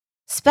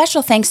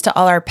Special thanks to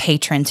all our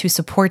patrons who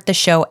support the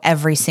show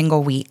every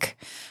single week.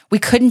 We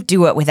couldn't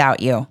do it without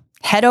you.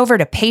 Head over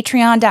to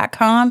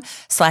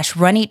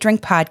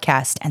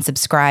patreon.com/runeatdrinkpodcast and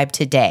subscribe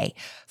today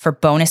for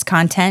bonus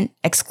content,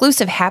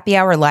 exclusive happy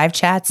hour live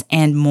chats,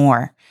 and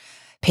more.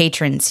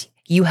 Patrons,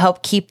 you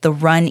help keep the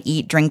Run,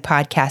 Eat, Drink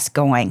podcast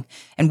going,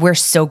 and we're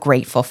so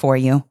grateful for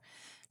you.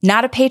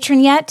 Not a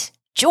patron yet?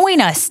 Join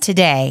us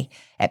today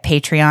at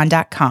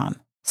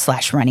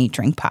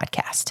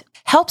patreon.com/runeatdrinkpodcast.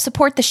 Help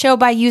support the show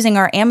by using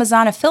our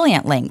Amazon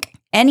affiliate link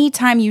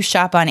anytime you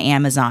shop on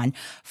Amazon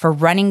for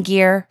running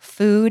gear,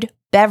 food,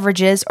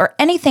 beverages, or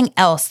anything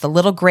else the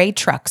little gray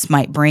trucks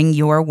might bring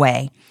your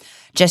way.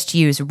 Just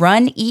use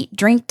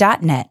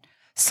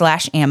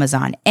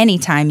runeatdrink.net/Amazon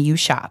anytime you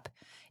shop.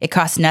 It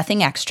costs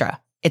nothing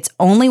extra. It's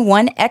only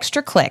one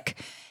extra click,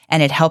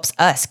 and it helps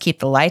us keep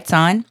the lights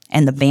on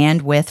and the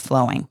bandwidth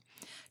flowing.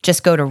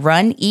 Just go to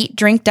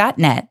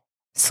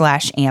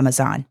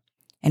runeatdrink.net/Amazon,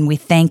 and we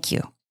thank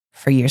you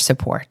for your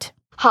support.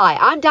 Hi,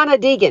 I'm Donna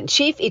Deegan,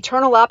 Chief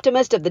Eternal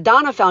Optimist of the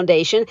DONNA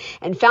Foundation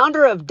and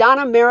founder of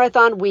DONNA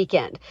Marathon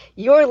Weekend.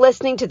 You're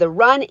listening to the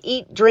Run,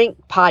 Eat, Drink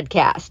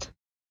podcast.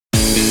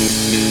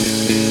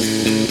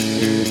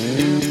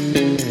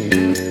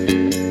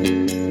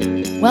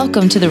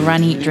 Welcome to the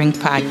Run, Eat, Drink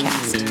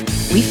podcast.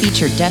 We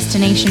feature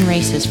destination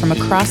races from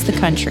across the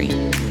country.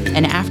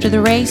 And after the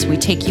race, we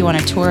take you on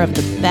a tour of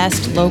the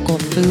best local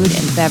food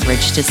and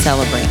beverage to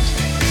celebrate.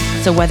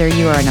 So whether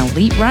you are an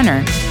elite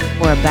runner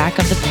or a back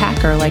of the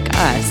packer like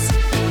us,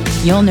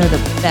 you'll know the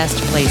best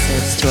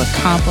places to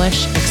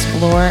accomplish,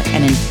 explore,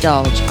 and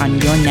indulge on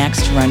your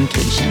next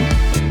runcation.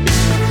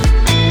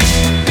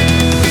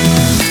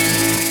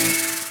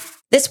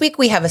 This week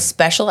we have a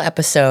special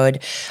episode.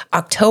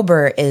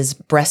 October is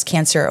Breast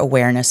Cancer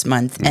Awareness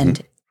Month,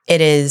 and it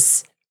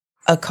is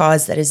a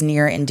cause that is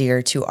near and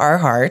dear to our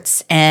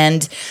hearts.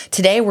 And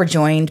today we're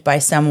joined by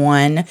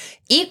someone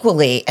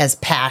equally as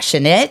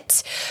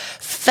passionate,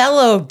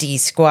 fellow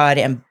D-Squad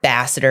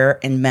ambassador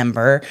and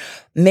member,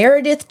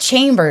 Meredith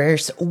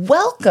Chambers.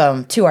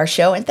 Welcome to our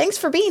show, and thanks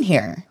for being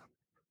here.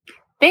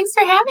 Thanks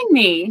for having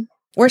me.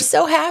 We're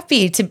so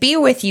happy to be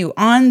with you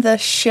on the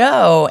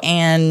show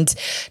and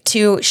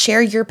to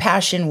share your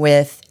passion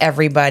with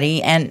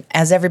everybody. And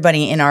as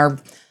everybody in our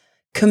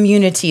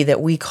community that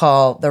we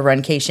call the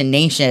Runcation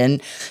Nation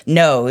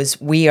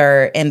knows, we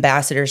are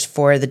ambassadors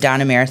for the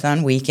DONNA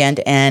Marathon Weekend.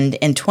 And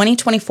in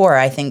 2024,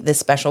 I think this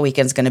special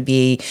weekend is going to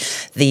be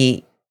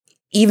the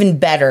even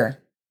better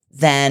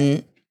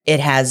than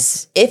it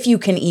has, if you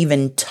can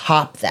even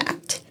top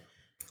that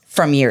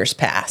from years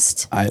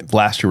past.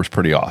 Last year was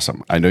pretty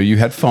awesome. I know you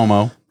had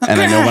FOMO, and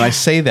I know when I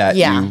say that,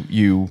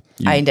 you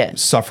I did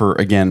suffer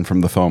again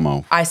from the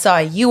FOMO. I saw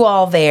you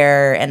all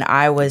there, and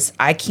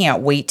I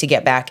can't wait to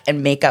get back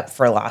and make up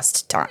for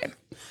lost time.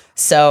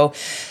 So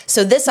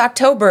this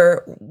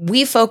October,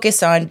 we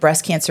focus on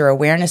Breast Cancer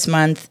Awareness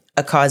Month,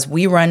 a cause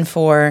we run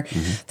for,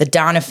 the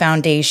DONNA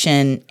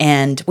Foundation,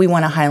 and we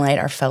want to highlight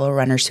our fellow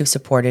runners who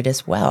support it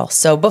as well.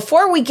 So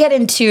before we get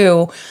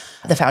into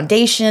the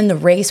foundation, the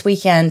race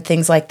weekend,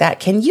 things like that,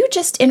 can you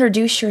just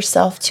introduce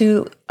yourself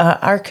to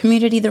our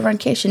community, the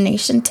Runcation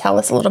Nation? Tell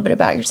us a little bit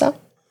about yourself.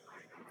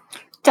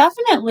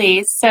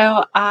 Definitely.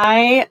 So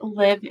I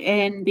live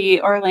in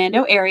the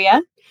Orlando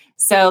area.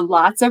 So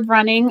lots of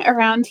running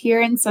around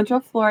here in Central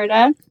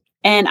Florida.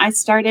 And I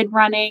started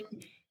running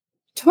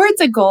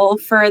towards a goal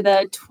for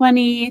the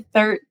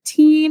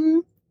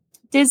 2013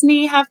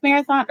 Disney half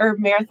marathon or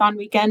marathon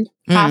weekend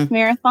half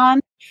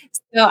marathon.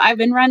 So I've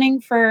been running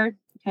for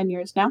 10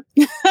 years now,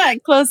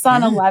 close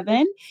on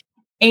 11,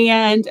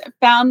 and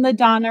found the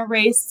DONNA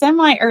race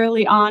semi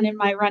early on in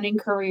my running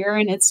career.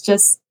 And it's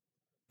just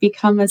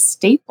become a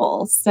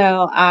staple.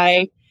 So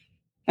I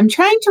am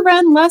trying to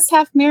run less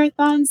half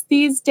marathons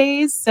these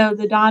days. So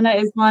the DONNA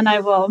is one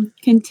I will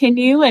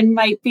continue and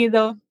might be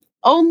the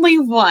only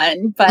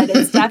one, but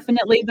it's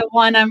definitely the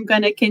one I'm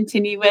going to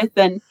continue with.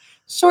 And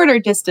shorter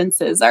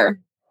distances are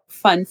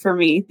fun for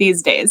me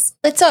these days.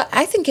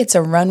 I think it's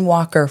a run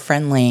walker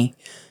friendly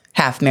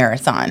half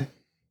marathon.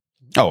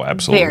 Oh,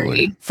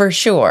 absolutely. Very. For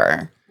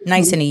sure.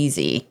 Nice and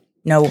easy.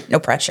 No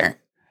pressure.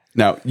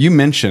 Now, you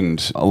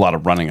mentioned a lot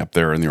of running up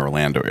there in the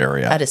Orlando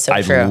area. That is so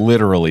I true.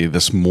 literally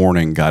this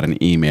morning got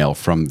an email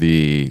from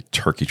the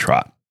Turkey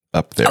Trot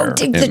up there. Oh,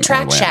 the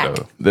Track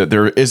Orlando. Shack.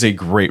 There is a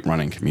great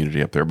running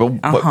community up there.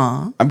 But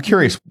I'm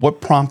curious,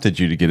 what prompted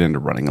you to get into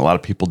running? A lot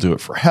of people do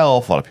it for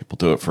health. A lot of people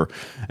do it for,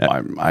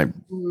 I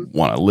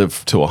want to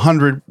live to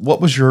 100. What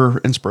was your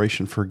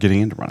inspiration for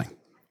getting into running?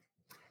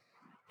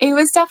 It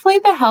was definitely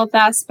the health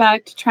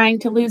aspect, trying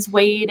to lose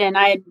weight. And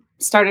I had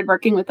started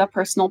working with a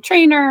personal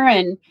trainer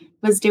and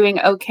was doing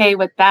okay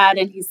with that.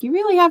 And you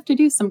really have to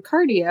do some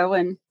cardio,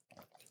 and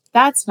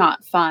that's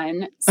not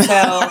fun. So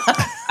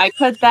I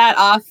put that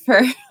off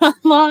for a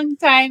long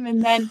time.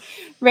 And then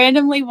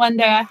randomly one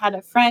day I had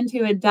a friend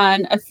who had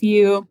done a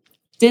few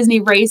Disney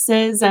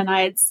races, and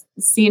I had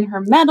seen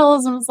her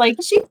medals and was like,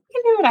 she can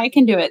do it. I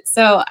can do it.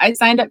 So I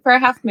signed up for a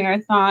half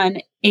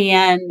marathon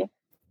and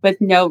with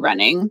no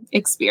running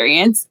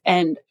experience,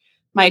 and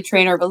my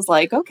trainer was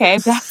like, okay,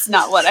 that's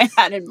not what I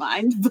had in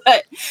mind,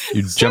 but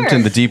you jumped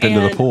in the deep end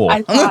of the pool.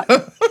 I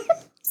thought,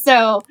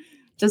 so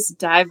just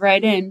dive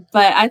right in.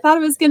 But I thought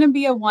it was going to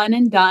be a one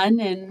and done,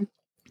 and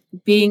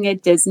being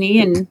at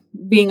Disney and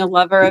being a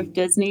lover of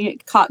Disney,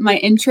 it caught my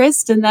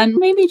interest, and then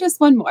maybe just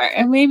one more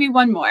and maybe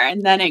one more.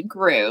 And then it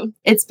grew.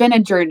 It's been a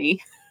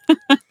journey.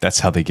 That's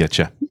how they get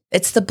you.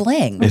 It's the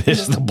bling. It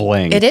is the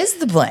bling. It is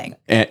the bling.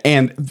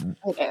 And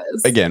It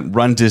is. again,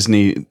 Run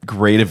Disney,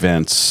 great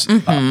events.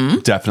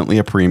 Definitely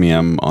a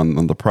premium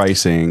on the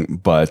pricing,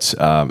 but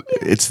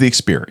it's the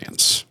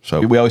experience.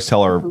 So we always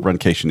tell our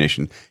Runcation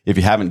Nation, if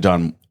you haven't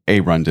done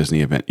a Run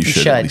Disney event, you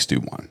should at least do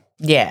one.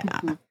 Yeah.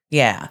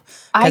 Yeah.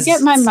 I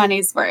get my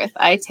money's worth.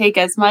 I take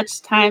as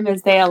much time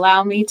as they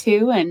allow me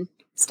to and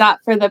stop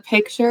for the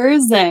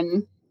pictures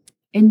and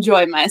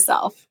enjoy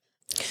myself.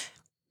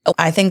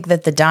 I think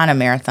that the Donna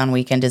Marathon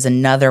weekend is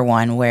another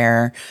one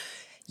where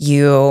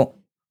you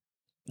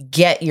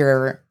get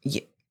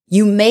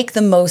you make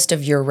the most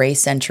of your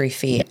race entry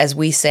fee, as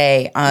we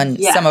say on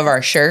some of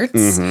our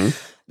shirts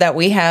that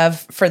we have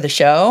for the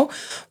show.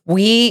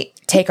 We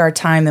take our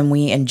time and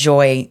we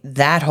enjoy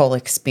that whole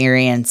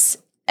experience.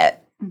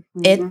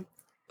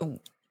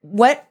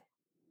 What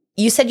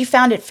you said, you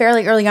found it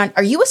fairly early on.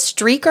 Are you a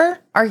streaker?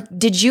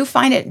 Did you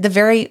find it the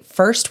very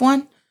first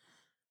one?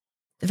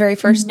 The very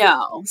first?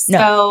 No.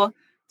 So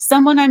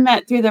someone I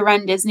met through the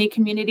Run Disney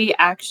community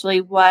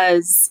actually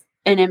was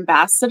an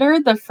ambassador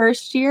the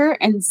first year.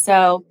 And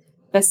so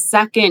the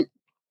second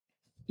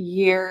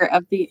year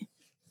of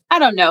I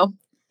don't know,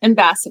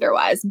 ambassador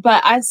wise,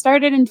 but I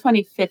started in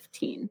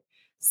 2015.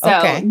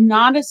 So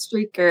not a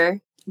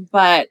streaker,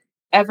 but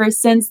ever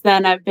since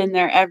then, I've been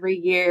there every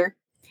year.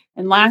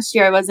 And last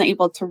year I wasn't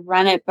able to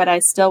run it, but I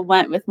still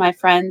went with my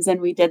friends and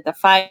we did the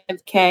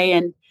 5K,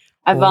 and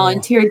I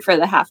volunteered for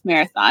the half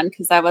marathon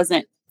because I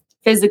wasn't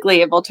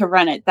physically able to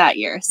run it that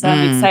year. So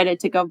I'm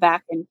excited to go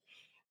back and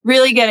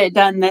really get it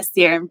done this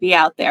year and be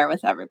out there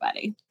with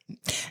everybody.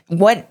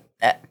 What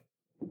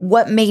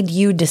made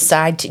you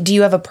decide do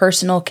you have a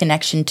personal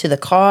connection to the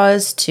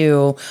cause?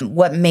 To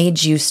what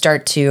made you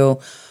start to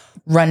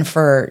run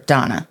for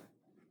Donna?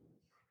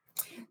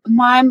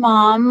 My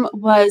mom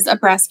was a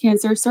breast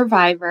cancer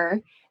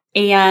survivor,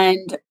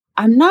 and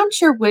I'm not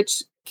sure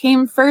which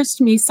came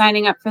first, me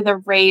signing up for the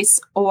race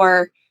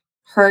or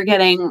her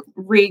getting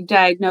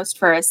re-diagnosed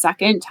for a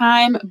second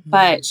time,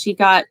 but she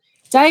got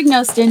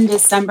diagnosed in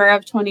December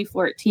of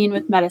 2014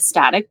 with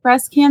metastatic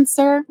breast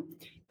cancer,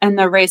 and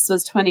the race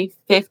was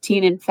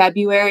 2015 in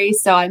February.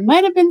 So I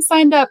might have been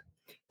signed up.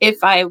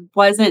 If I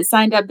wasn't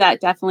signed up,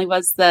 that definitely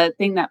was the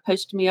thing that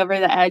pushed me over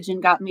the edge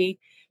and got me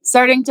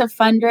starting to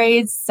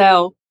fundraise.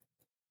 So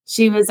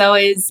she was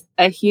always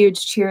a huge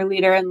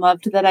cheerleader and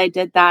loved that I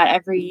did that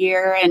every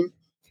year. And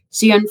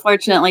she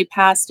unfortunately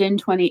passed in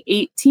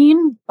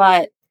 2018,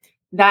 but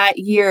that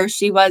year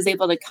she was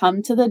able to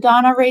come to the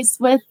Donna race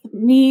with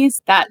me.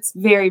 That's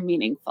very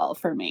meaningful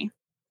for me.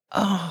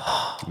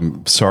 Oh,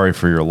 I'm sorry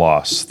for your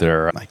loss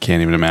there. I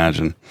can't even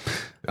imagine.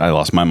 I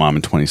lost my mom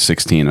in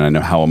 2016, and I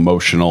know how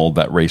emotional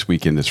that race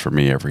weekend is for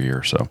me every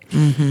year. So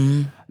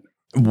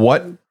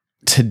what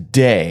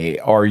today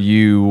are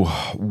you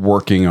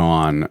working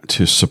on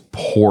to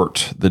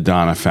support the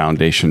Donna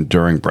Foundation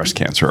during Breast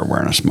Cancer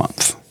Awareness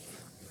Month?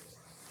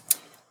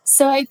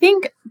 So I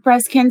think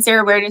Breast Cancer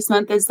Awareness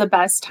Month is the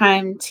best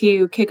time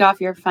to kick off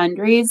your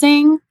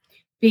fundraising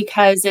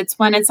because it's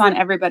when it's on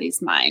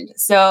everybody's mind.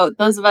 So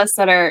those of us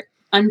that are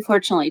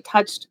unfortunately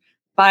touched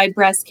by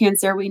breast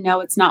cancer, we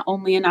know it's not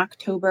only in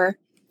October,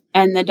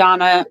 and the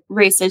Donna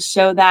races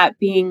show that,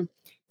 being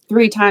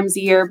 3 times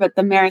a year, but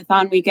the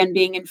marathon weekend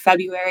being in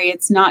February,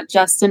 it's not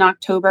just in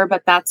October,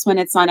 but that's when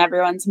it's on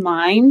everyone's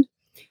mind.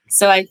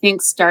 So I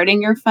think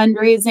starting your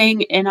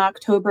fundraising in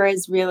October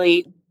is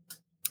really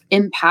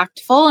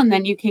impactful, and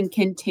then you can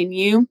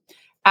continue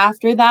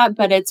after that.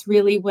 But it's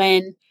really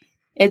when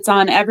it's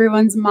on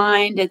everyone's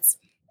mind. It's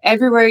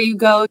everywhere you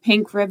go,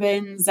 pink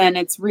ribbons, and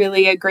it's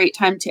really a great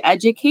time to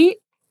educate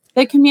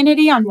the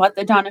community on what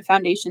the Donna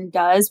Foundation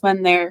does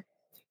when they're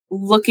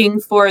looking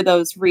for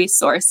those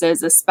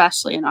resources,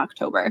 especially in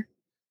October.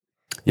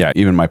 Yeah,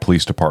 even my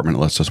police department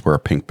lets us wear a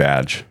pink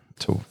badge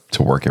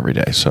to work every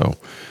day. So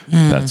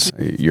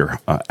you're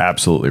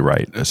absolutely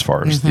right as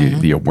far as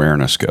the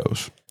awareness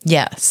goes.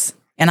 Yes.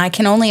 And I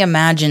can only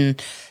imagine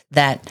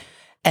that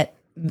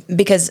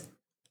because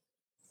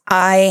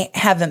I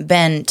haven't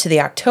been to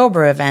the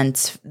October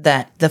events,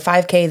 that the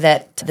 5K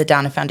that the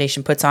Donna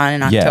Foundation puts on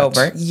in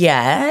October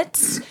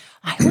yet.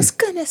 I was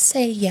going to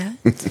say yet.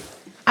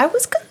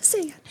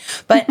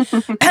 But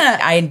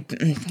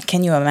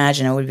can you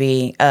imagine? It would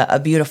be a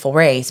beautiful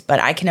race, but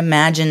I can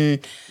imagine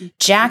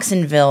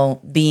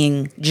Jacksonville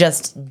being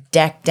just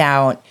decked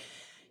out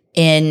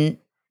in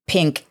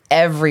pink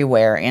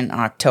everywhere in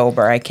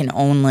October. I can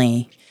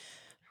only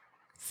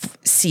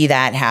see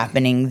that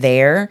happening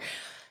there.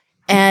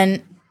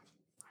 And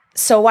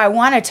so I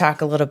want to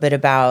talk a little bit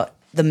about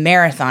the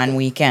marathon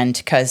weekend,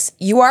 because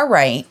you are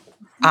right.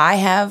 I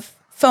have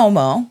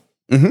FOMO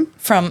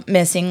from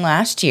missing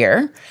last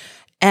year.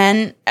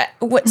 And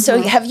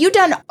so have you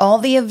done all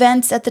the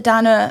events at the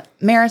Donna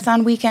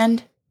Marathon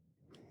weekend?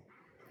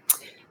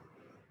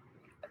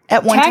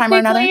 At one time or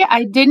another?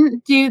 I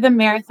didn't do the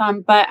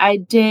marathon, but I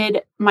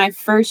did my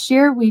first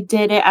year. We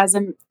did it as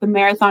the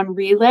marathon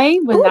relay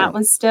when that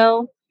was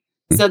still.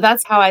 So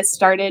that's how I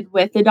started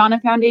with the Donna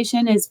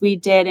Foundation is we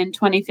did in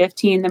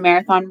 2015 the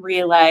marathon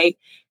relay.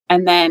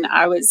 And then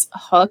I was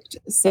hooked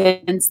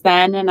since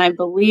then. And I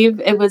believe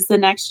it was the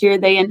next year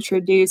they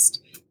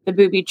introduced the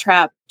Booby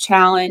Trap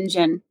Challenge.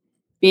 And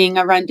being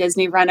a Run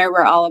Disney runner,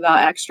 we're all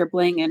about extra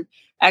bling and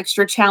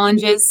extra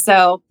challenges.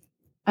 So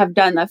I've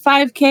done the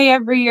 5K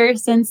every year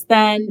since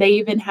then. They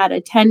even had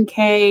a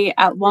 10K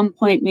at one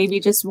point, maybe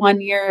just 1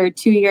 year or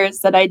 2 years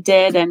that I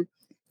did.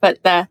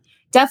 But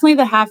definitely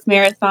the half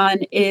marathon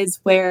is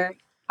where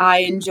I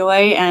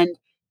enjoy. And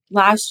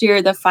last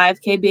year, the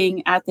 5K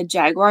being at the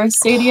Jaguar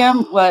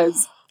Stadium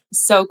was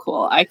so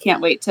cool. I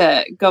can't wait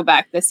to go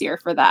back this year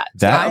for that.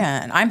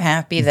 I'm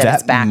happy that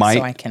it's back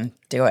so I can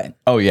do it.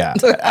 Oh, yeah.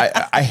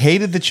 I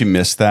hated that you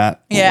missed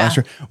that last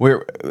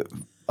year.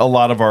 A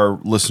lot of our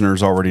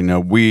listeners already know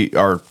we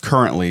are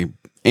currently,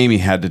 Amy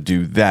had to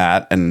do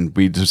that, and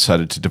we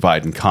decided to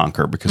divide and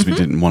conquer because we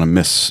didn't want to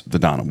miss the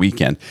Donna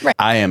weekend. Right.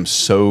 I am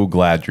so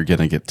glad you're going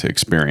to get to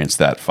experience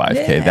that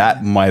 5K. Yeah.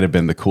 That might have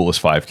been the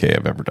coolest 5K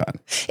I've ever done.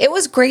 It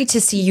was great to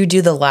see you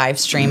do the live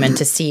stream and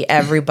to see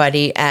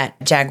everybody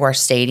at Jaguar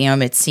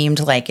Stadium. It seemed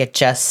like it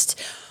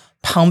just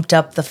pumped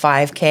up the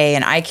 5K.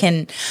 And I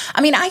can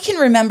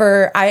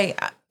remember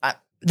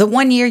the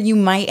 1 year you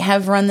might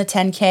have run the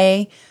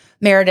 10K,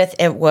 Meredith,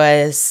 it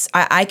was,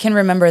 I can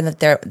remember that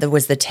there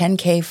was the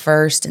 10K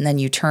first, and then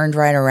you turned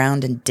right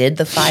around and did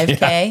the 5K.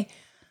 Yeah.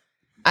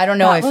 I don't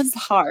know that was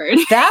hard.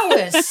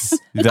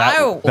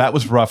 That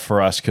was rough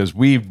for us because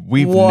we've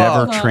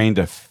never trained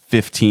a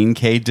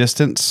 15K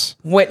distance.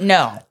 What?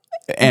 No.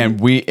 And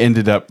we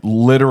ended up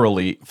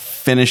literally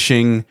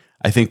finishing.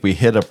 I think we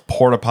hit a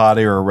porta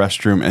potty or a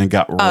restroom and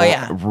got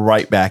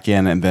right back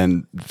in. And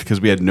then because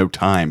we had no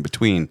time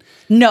between.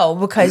 No,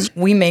 because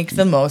we make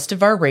the most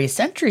of our race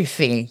entry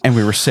fee. And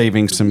we were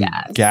saving some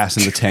gas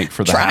in the tank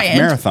for the half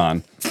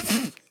marathon.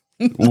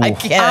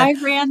 I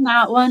ran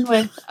that one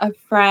with a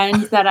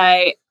friend that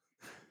I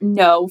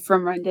know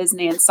from Run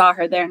Disney and saw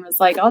her there and was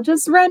like, I'll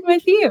just run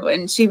with you.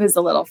 And she was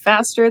a little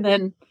faster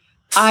than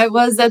I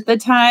was at the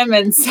time.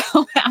 And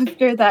so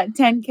after that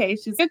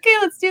 10K, she's like, okay,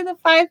 let's do the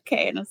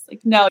 5K. And I was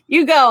like, no,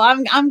 you go.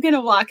 I'm going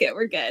to walk it.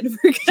 We're good.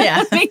 We're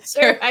going to make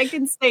sure I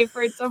can stay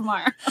for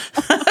tomorrow.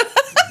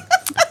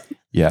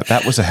 Yeah,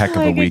 that was a heck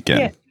of a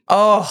weekend.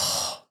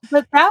 Oh,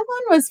 but that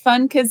one was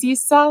fun because you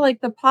saw like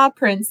the paw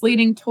prints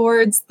leading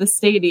towards the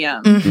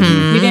stadium.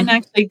 Mm-hmm. We didn't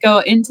actually go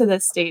into the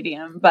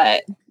stadium,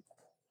 but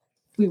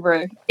we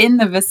were in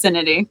the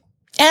vicinity.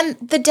 And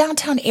the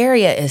downtown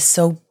area is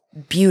so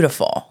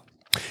beautiful.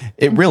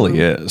 It really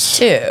is.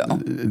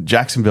 Too.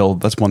 Jacksonville,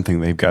 that's one thing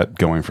they've got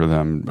going for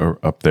them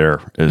up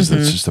there is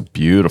it's just a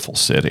beautiful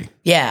city.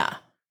 Yeah.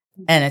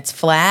 And it's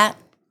flat.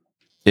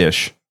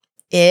 Ish.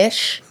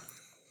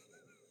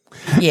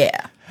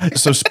 Yeah.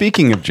 So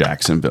speaking of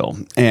Jacksonville,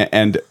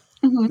 and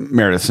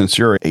Meredith, since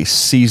you're a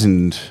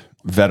seasoned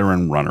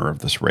veteran runner of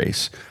this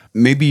race,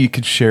 maybe you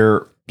could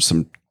share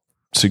some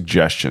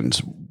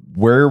suggestions.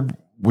 Where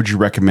would you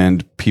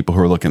recommend people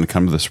who are looking to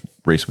come to this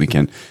race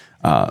weekend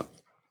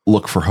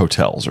look for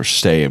hotels or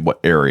stay in what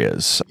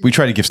areas? We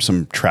try to give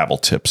some travel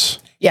tips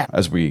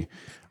as we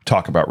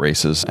talk about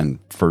races. And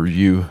for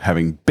you,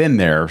 having been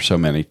there so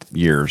many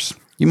years,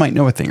 you might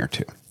know a thing or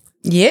two.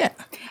 Yeah.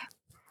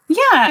 Yeah,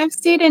 I've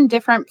stayed in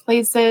different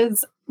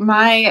places.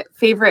 My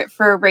favorite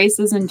for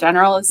races in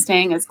general is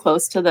staying as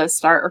close to the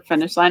start or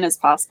finish line as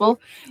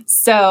possible.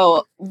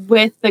 So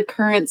with the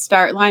current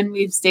start line,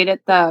 we've stayed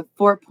at the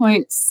 4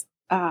 Points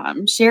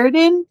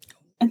Sheridan,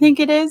 I think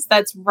it is.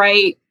 That's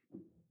right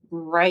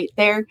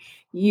there.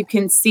 You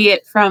can see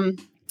it from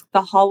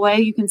the hallway.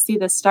 You can see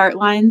the start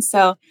line.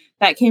 So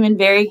that came in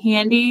very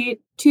handy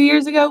 2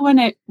 years ago when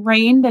it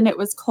rained and it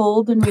was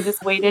cold and we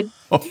just waited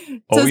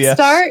to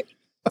start.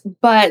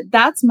 But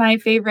that's my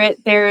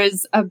favorite.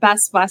 There's a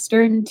Best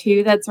Western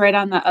too that's right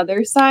on the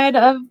other side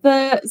of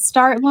the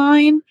start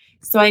line.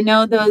 So I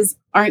know those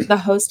aren't the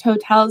host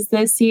hotels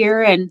this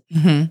year, and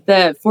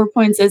the 4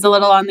 Points is a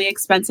little on the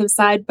expensive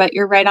side, but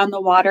you're right on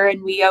the water,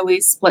 and we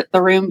always split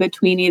the room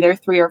between either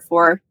 3 or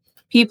 4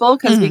 people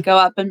because we go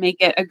up and make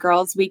it a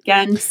girls'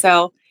 weekend.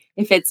 So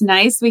if it's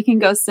nice, we can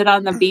go sit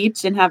on the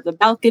beach and have the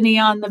balcony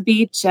on the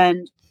beach,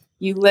 and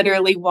you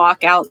literally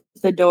walk out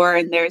the door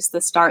and there's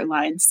the start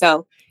line.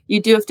 So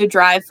you do have to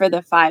drive for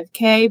the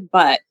 5K,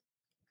 but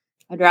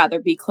I'd rather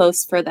be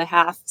close for the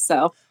half.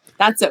 So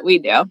that's what we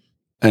do.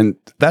 And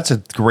that's a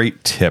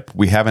great tip.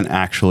 We haven't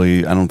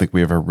actually, I don't think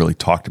we ever really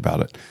talked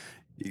about it.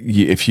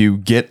 If you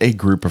get a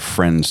group of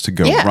friends to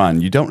go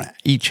run, you don't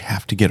each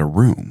have to get a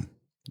room.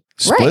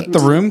 Split the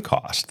room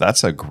cost.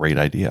 That's a great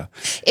idea.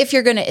 If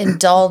you're going to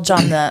indulge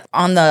on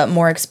the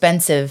more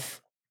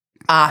expensive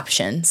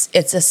options,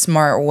 it's a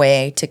smart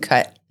way to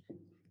cut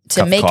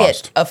to make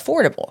it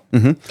affordable.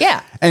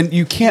 Yeah. And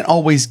you can't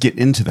always get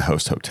into the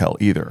host hotel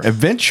either.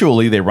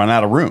 Eventually, they run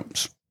out of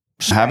rooms.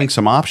 So having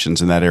some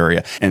options in that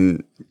area.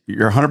 And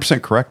you're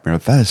 100% correct,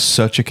 Meredith. That is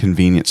such a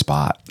convenient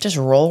spot. Just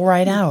roll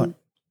right out.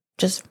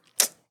 Just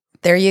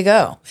there you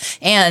go.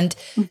 And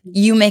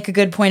you make a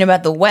good point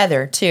about the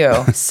weather too.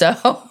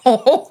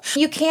 So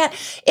you can't,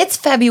 it's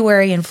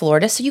February in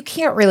Florida, so you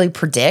can't really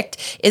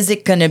predict. Is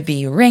it going to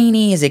be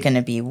rainy? Is it going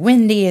to be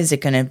windy? Is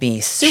it going to be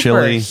super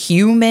chilly,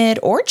 humid,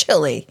 or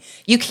chilly?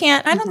 You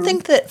can't, I don't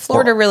think that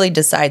Florida really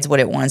decides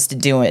what it wants to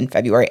do in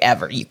February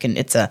ever. You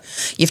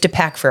have to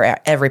pack for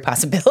every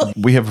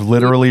possibility. We have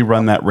literally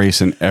run that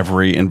race in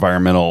every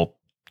environmental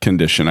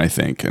condition, I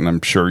think. And I'm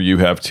sure you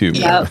have too.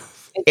 Yep.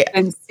 It's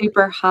been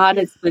super hot.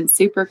 It's been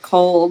super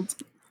cold.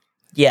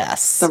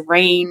 Yes. The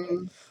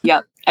rain.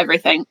 Yep.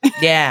 Everything.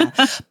 Yeah.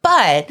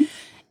 But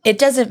it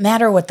doesn't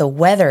matter what the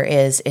weather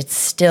is. It's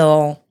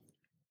still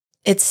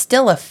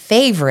a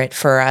favorite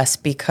for us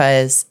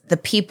because the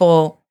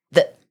people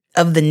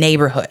of the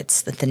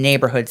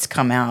neighborhoods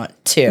come out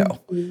too.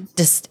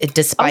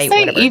 Despite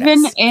whatever it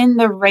even is. in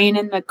the rain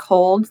and the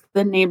cold,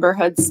 the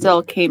neighborhood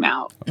still came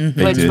out,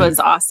 which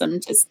was awesome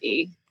to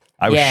see.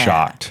 I was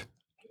shocked.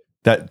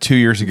 That 2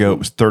 years ago, it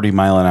was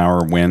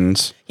 30-mile-an-hour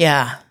winds.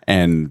 Yeah.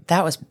 And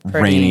that was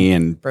rainy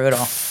and brutal.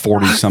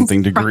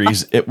 40-something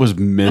degrees. It was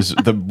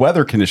the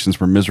weather conditions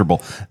were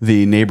miserable.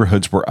 The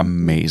neighborhoods were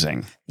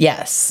amazing.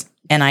 Yes.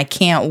 And I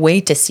can't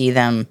wait to see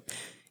them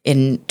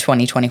in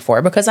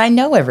 2024 because I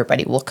know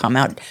everybody will come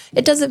out.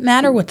 It doesn't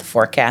matter what the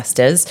forecast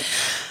is.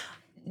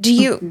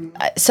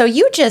 So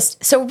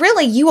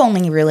really you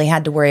only really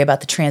had to worry about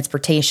the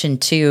transportation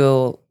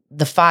to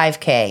the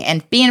 5K,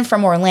 and being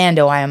from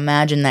Orlando, I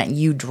imagine that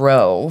you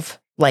drove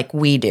like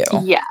we do.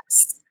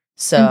 Yes.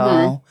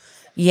 So,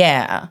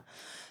 yeah.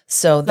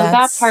 So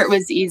that part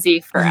was easy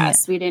for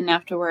us. We didn't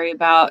have to worry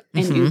about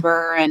an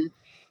Uber. And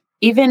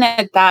even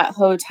at that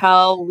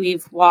hotel,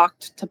 we've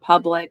walked to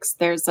Publix.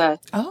 There's a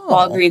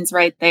Walgreens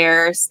right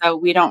there. So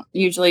we don't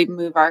usually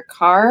move our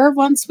car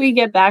once we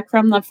get back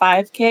from the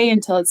 5K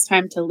until it's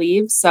time to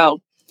leave.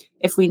 So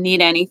if we need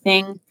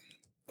anything,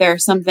 there are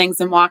some things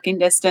in walking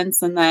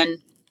distance, and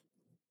then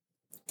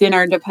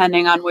dinner,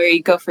 depending on where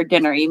you go for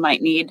dinner, you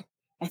might need.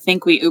 I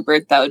think we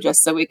Ubered though,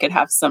 just so we could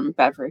have some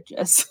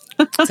beverages.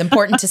 It's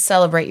important to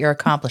celebrate your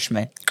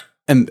accomplishment.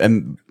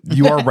 And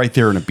you are right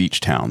there in a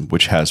beach town,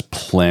 which has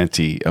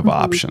plenty of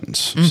options.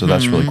 So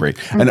that's really great.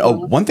 And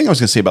one thing I was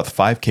going to say about the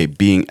 5K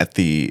being at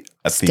the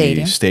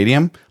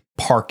stadium,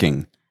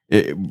 parking.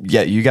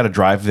 You got to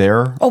drive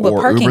there. Oh, but or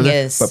parking Uber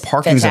there, is but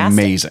parking is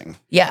amazing.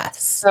 Yes,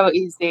 so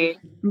easy.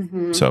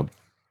 So.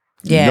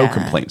 Yeah. No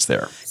complaints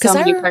there. So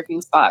many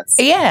parking spots.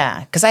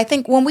 Yeah, because I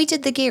think when we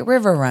did the Gate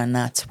River run,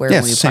 that's where we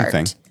parked. Same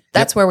thing.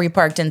 That's where we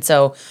parked, and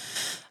so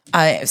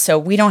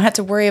we don't have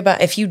to worry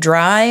about if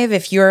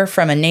you're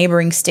from a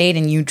neighboring state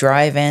and you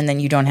drive in,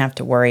 then you don't have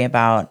to worry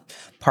about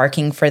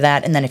parking for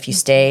that. And then if you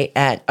stay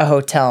at a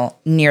hotel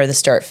near the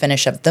start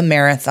finish of the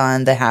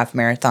marathon, the half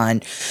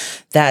marathon,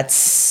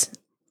 that's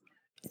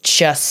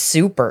just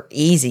super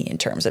easy in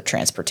terms of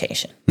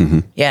transportation.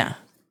 Yeah.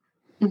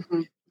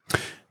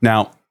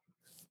 Now,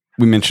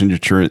 we mentioned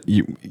that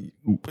you,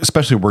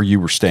 especially where you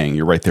were staying,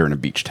 you're right there in a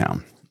beach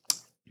town.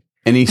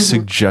 Any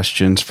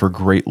suggestions for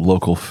great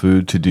local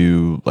food to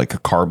do, like a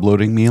carb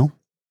loading meal?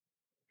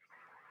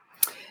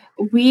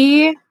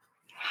 We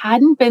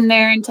hadn't been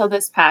there until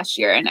this past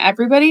year, and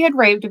everybody had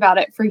raved about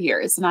it for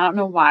years, and I don't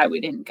know why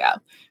we didn't go.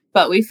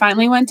 But we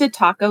finally went to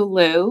Taco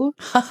Lou,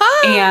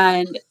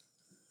 and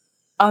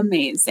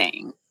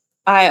amazing.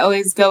 I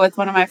always go with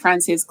one of my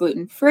friends who's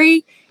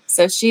gluten-free,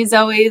 so she's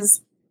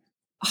always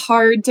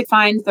hard to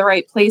find the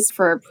right place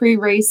for a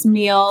pre-race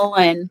meal,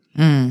 and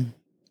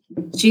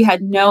she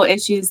had no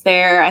issues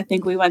there. I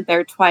think we went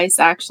there twice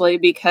actually,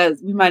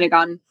 because we might have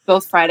gone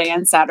both Friday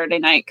and Saturday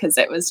night because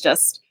it was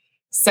just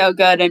so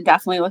good, and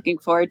definitely looking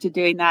forward to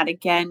doing that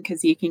again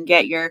because you can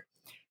get your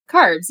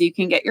carbs, you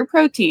can get your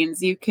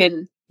proteins, you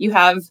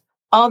have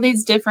all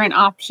these different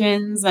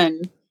options,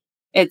 and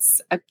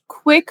it's a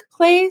quick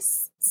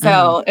place.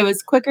 So it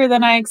was quicker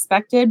than I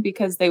expected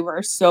because they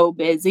were so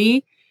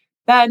busy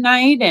that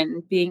night,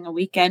 and being a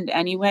weekend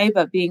anyway,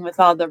 but being with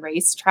all the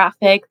race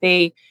traffic,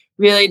 they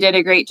really did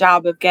a great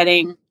job of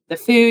getting the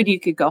food.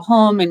 You could go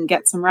home and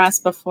get some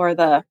rest before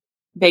the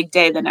big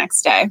day the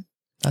next day.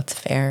 That's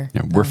fair.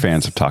 Yeah, we're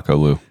fans of Taco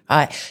Lou.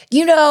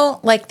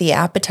 Like the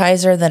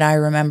appetizer that I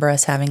remember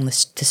us having, the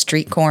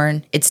street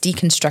corn. It's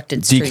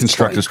deconstructed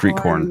street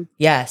corn.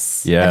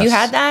 Yes. Yes. Have you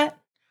had that?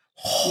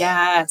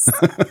 Yes.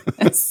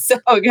 It's so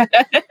good.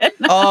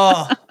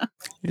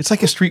 It's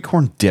like a street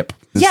corn dip.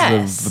 This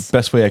is the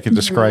best way I can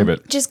describe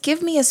it. Just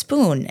give me a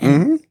spoon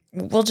and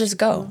we'll just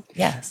go.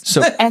 Yes.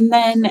 So, and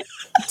then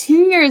 2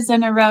 years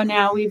in a row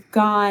now, we've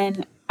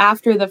gone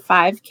after the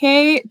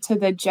 5K to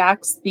the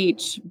Jack's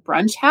Beach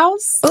Brunch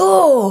House.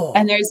 Oh.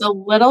 And there's a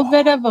little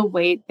bit of a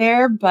wait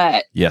there,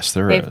 but yes,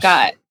 they've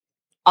got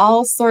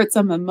all sorts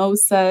of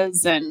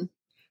mimosas, and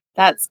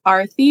that's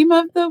our theme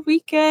of the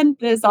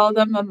weekend is all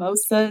the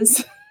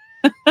mimosas.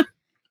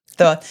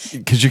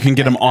 Because you can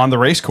get them on the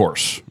race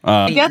course.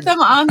 You get them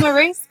on the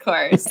race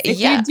course. If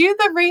Yeah. you do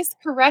the race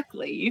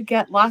correctly, you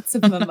get lots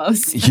of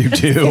mimosas. You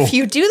do. If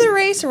you do the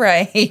race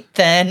right,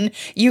 then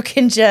you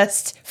can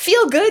just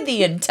feel good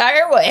the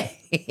entire way.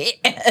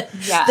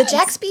 Yes. The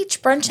Jack's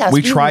Beach Brunch House.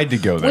 We tried to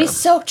go there. We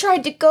so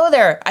tried to go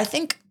there. I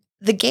think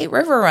the Gate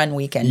River Run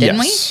weekend, didn't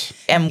Yes.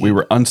 we? And we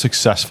were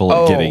unsuccessful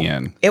at getting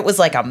in. It was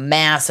like a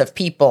mass of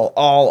people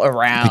all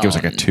around. I think it was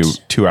like a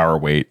two-hour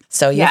wait.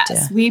 So you have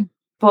Yes, to. we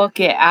book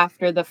it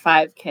after the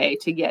 5K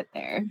to get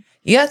there.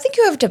 Yeah, I think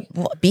you have to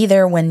be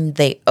there when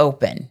they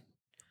open,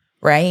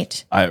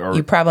 right?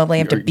 You probably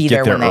have to be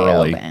there when they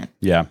open.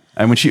 Yeah,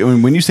 and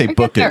when you say Or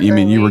book get it, there you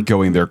mean you early. were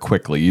going there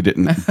quickly. You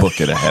didn't book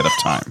it ahead of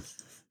time.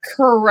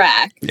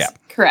 Correct. Yeah.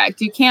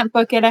 Correct. You can't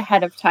book it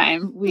ahead of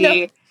time.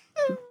 We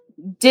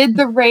did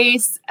the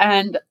race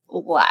and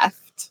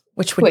left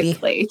Which would be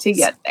quickly to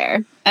get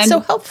there. And so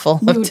helpful.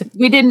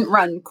 we didn't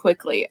run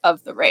quickly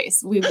of the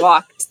race. We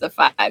walked the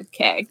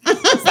 5K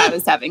because I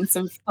was having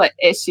some foot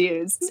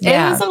issues.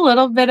 Yeah. It was a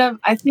little bit of,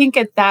 I think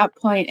at that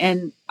point,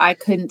 and I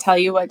couldn't tell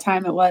you what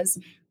time it was,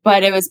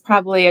 but it was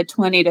probably a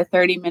 20 to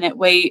 30 minute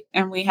wait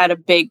and we had a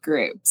big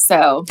group.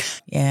 So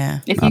Yeah,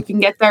 if you can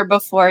get there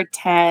before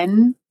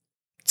 10,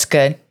 it's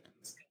good.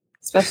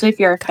 especially if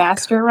you're a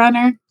faster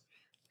runner.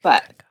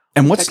 But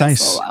And what's took us a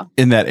nice little while.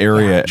 in that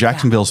area,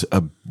 Jacksonville's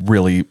a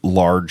really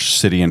large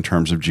city in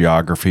terms of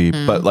geography,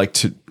 but like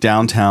to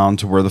downtown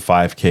to where the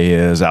 5K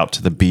is, out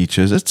to the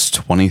beaches, it's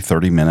 20,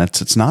 30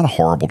 minutes. It's not a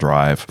horrible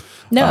drive.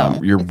 No,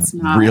 it's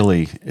not.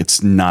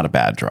 It's not a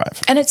bad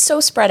drive. And it's so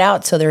spread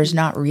out, so there's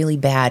not really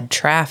bad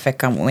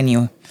traffic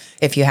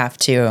if you have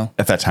to.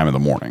 At that time of the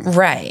morning.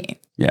 Right.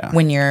 Yeah.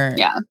 When you're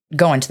Yeah.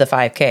 going to the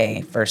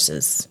 5K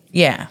versus,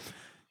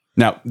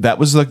 Now, that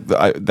was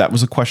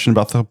a question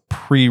about the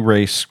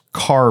pre-race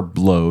carb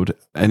load.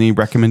 Any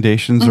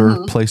recommendations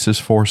or places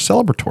for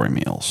celebratory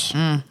meals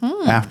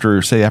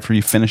after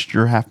you finished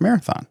your half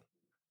marathon?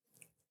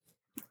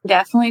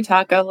 Definitely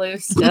Taco Lou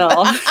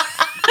still.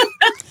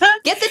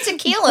 Get the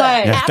tequila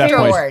But- Yeah,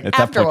 afterward. at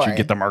that point, you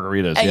get the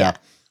margaritas. Yeah.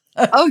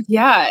 Oh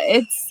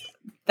yeah,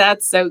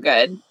 that's so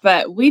good.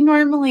 But we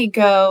normally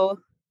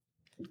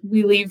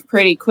we leave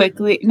pretty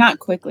quickly, not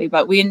quickly,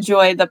 but we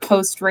enjoy the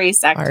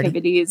post-race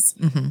activities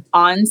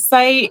on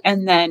site.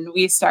 And then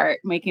we start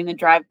making the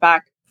drive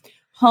back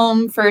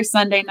home for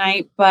Sunday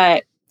night.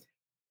 But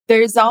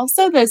there's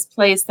also this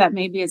place that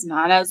maybe is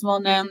not as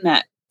well known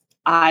that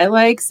I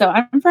like. So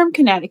I'm from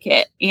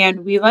Connecticut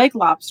and we like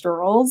lobster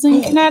rolls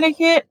in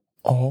Connecticut.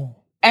 Oh.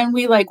 And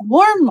we like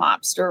warm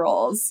lobster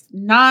rolls,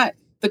 not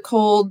the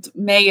cold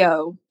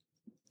mayo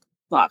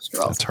lobster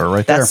rolls. That's her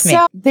right That's there. me.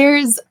 So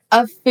there's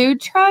a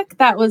food truck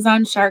that was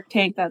on Shark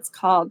Tank that's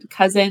called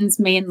Cousin's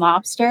Maine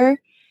Lobster.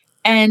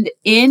 And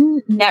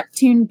in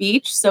Neptune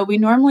Beach, so we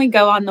normally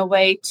go on the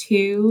way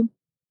to,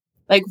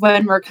 like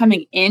when we're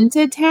coming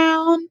into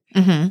town,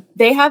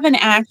 they have an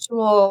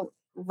actual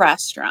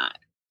restaurant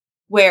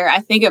where I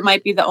think it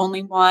might be the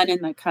only one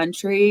in the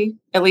country.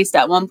 At least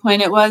at one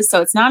point it was.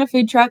 So it's not a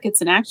food truck.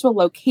 It's an actual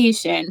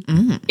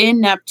location in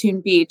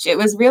Neptune Beach. It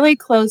was really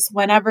close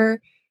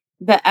whenever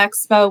the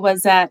expo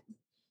was at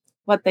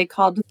what they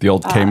called The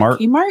old Kmart.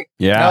 Kmart?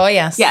 Yeah. Oh,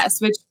 yes. Yes,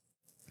 which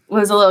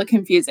was a little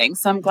confusing.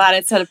 So I'm glad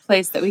it's at a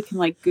place that we can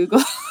like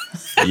Google.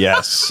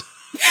 Yes.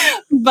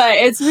 But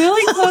it's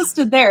really close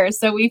to there.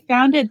 So we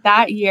found it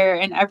that year.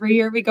 And every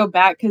year we go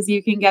back because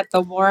you can get the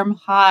warm,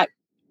 hot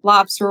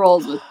lobster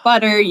rolls with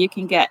butter. You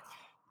can get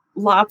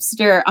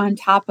lobster on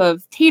top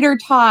of tater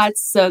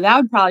tots. So that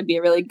would probably be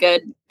a really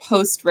good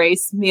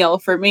post-race meal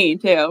for me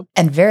too.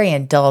 And very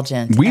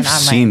indulgent. We've And I'm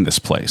seen this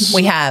place.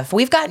 We have.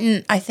 We've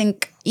gotten, I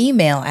think,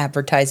 email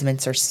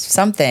advertisements or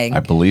something I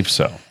believe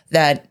so.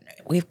 that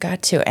we've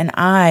got to. And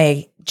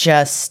I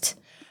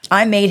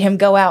made him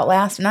go out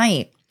last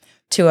night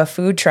to a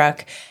food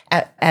truck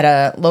at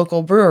a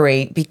local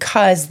brewery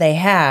because they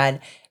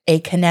had a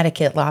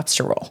Connecticut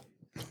lobster roll.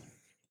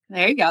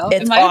 There you go.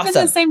 It's It might have been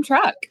awesome. the same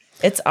truck.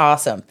 It's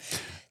awesome.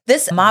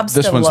 This one's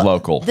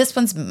local. This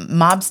one's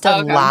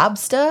Mobsta Okay.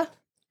 Lobster.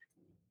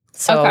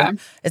 So Okay.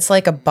 it's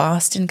like a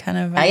Boston kind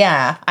of.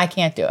 Yeah, I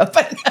can't do it,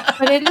 but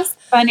But it is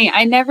funny.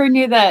 I never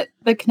knew that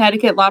the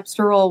Connecticut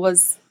lobster roll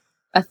was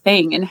a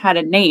thing and had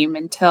a name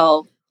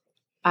until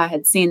I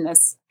had seen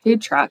this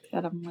food truck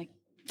that I'm like,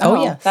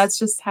 Oh, yes. that's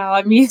just how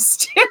I'm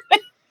used to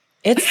it.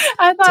 it's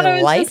I thought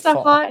it was just a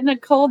delightful. hot and a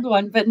cold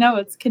one, but no,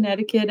 it's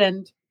Connecticut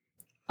and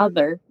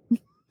other.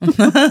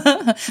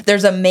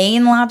 There's a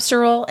Maine lobster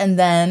roll, and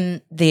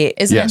then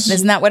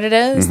isn't that what it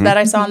is that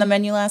I saw on the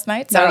menu last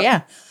night? So Yeah.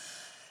 yeah.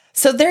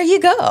 So there you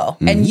go.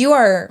 And you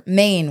are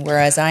Maine,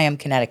 whereas I am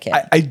Connecticut.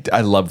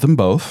 I love them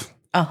both.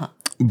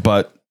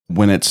 But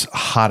when it's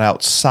hot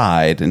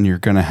outside and you're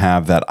going to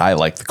have that, I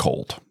like the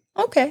cold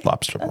Okay.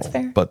 lobster That's roll.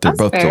 fair. But they're That's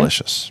both fair.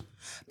 delicious.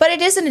 But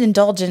it is an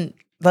indulgent.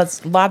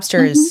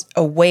 Lobster is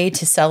a way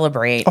to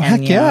celebrate. Oh,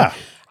 heck you know, yeah.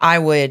 I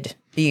would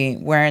be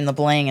wearing the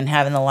bling and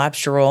having the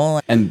lobster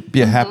roll. And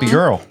be a happy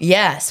girl.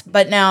 Yes.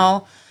 But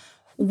now,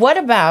 what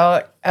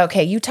about,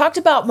 okay, you talked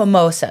about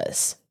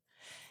mimosas.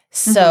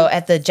 So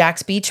at the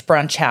Jack's Beach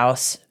Brunch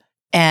House,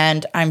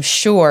 And I'm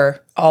sure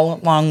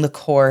all along the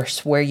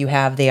course where you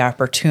have the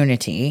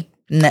opportunity,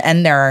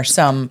 and there are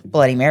some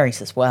Bloody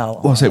Marys as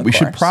well. Well, we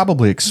should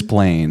probably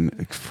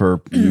explain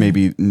for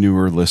maybe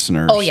newer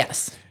listeners. Oh,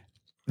 yes.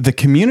 The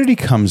community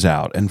comes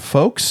out and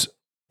folks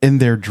in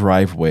their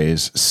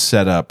driveways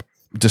set up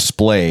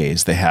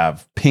displays. They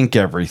have pink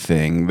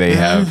everything. They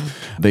have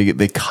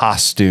they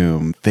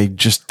costume. They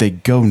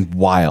go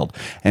wild.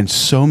 And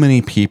so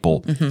many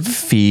people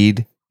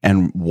feed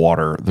and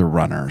water the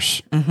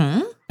runners.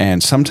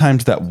 And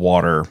sometimes that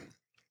water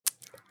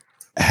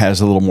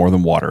has a little more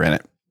than water in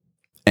it.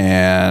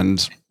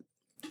 And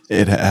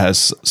it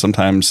has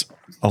sometimes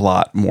a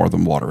lot more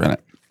than water in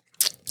it.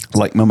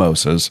 Like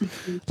mimosas,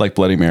 like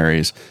Bloody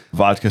Marys,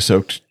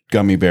 vodka-soaked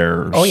gummy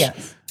bears. Oh,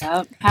 yes.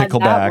 Yep, had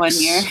that one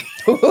year.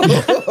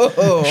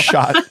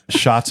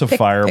 Shots of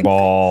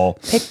Fireball.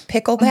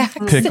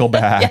 Picklebacks?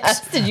 Picklebacks.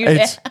 Yes, did you?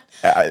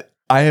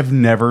 I have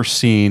never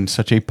seen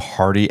such a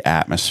party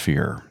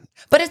atmosphere.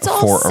 But it's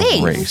all for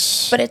safe. A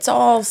race. But it's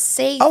all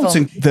safe. Oh,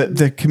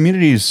 the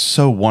community is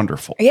so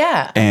wonderful.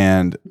 Yeah.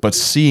 But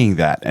seeing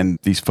that and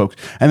these folks,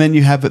 and then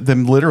you have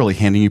them literally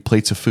handing you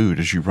plates of food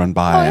as you run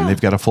by, and they've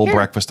got a full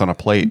breakfast on a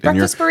plate,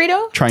 breakfast and you're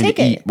burrito? trying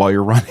to eat while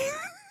you're running.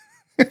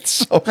 It's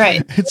so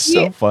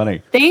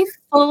funny. They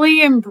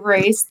fully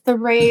embrace the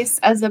race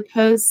as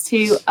opposed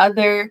to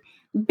other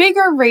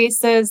bigger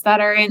races that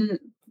are in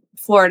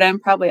Florida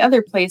and probably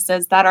other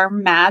places that are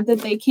mad that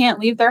they can't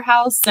leave their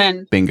house,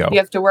 and bingo, you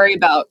have to worry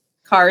about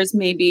cars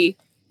maybe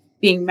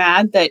being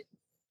mad that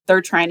they're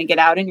trying to get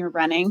out and you're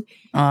running.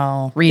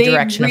 Oh,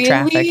 redirection of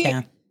traffic.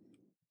 Yeah.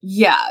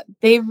 Yeah.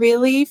 They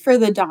really, for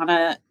the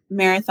DONNA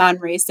marathon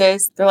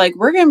races, they're like,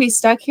 we're going to be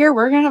stuck here.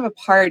 We're going to have a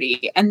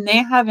party. And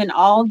they have an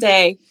all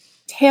day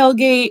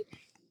tailgate.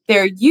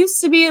 There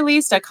used to be at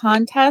least a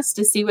contest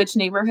to see which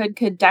neighborhood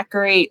could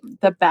decorate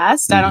the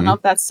best. I don't know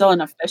if that's still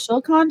an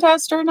official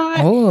contest or not,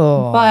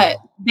 but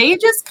they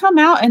just come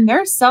out and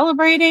they're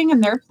celebrating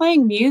and they're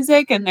playing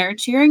music and they're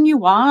cheering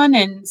you on.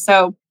 And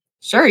so,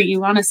 sure, you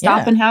want to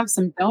stop and have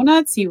some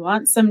donuts, you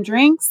want some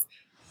drinks,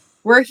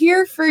 we're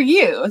here for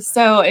you.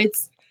 So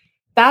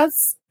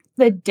that's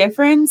the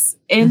difference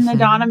in the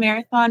DONNA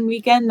Marathon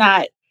weekend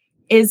that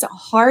is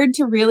hard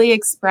to really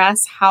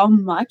express how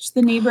much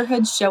the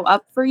neighborhoods show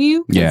up for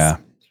you. Yeah.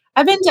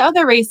 I've been to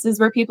other races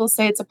where people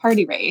say it's a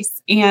party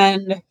race,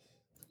 and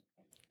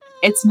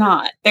it's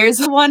not.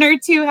 There's one or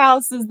two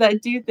houses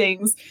that do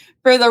things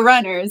for the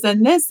runners.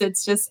 And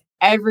it's just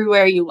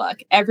everywhere you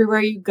look, everywhere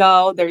you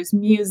go, there's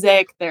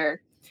music,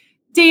 they're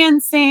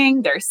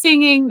dancing, they're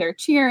singing, they're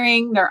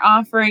cheering, they're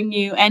offering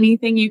you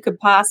anything you could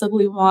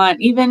possibly want.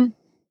 Even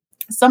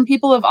some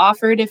people have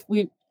offered if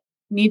we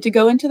need to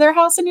go into their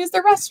house and use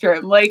their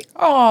restroom. Like,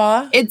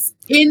 it's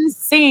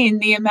insane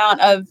the amount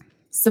of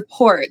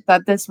support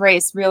that this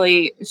race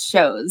really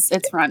shows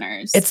its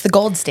runners. It's the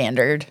gold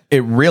standard.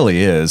 It really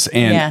is.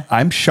 And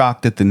I'm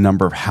shocked at the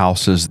number of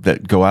houses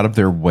that go out of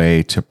their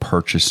way to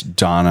purchase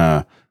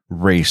DONNA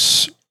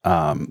race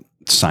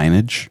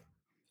signage.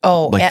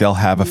 Oh, like they'll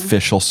have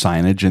official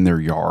signage in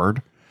their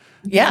yard.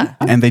 Yeah.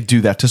 And they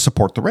do that to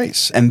support the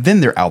race. And then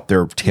they're out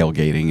there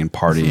tailgating and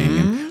partying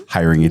and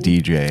hiring a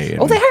DJ.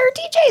 And, they hire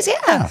DJs.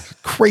 Yeah.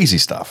 Crazy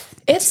stuff.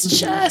 It's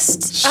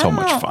just so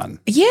much fun.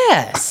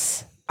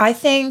 Yes. I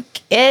think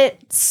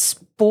it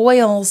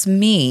spoils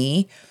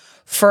me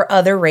for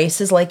other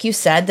races, like you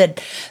said,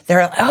 that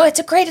they're like, oh, it's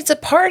a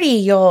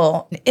party.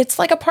 It's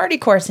like a party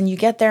course, and you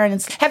get there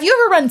and have you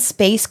ever run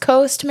Space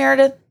Coast,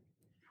 Meredith?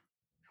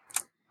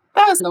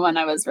 That was the one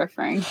I was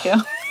referring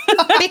to.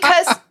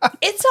 Because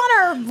it's on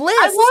our list.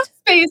 I love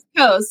Space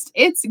Coast.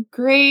 It's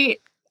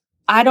great.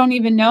 I don't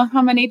even know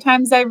how many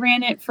times I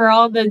ran it for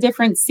all the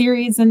different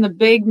series and the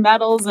big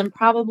medals, and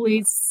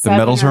probably 7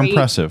 the medals or are 8,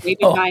 impressive. Maybe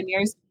 9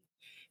 years.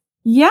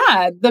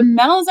 Yeah, the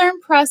medals are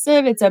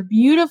impressive. It's a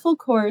beautiful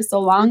course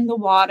along the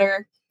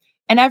water.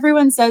 And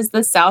everyone says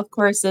the South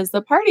course is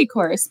the party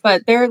course,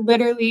 but there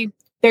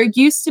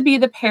used to be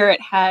the Parrot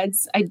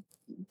Heads. I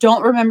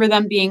don't remember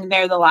them being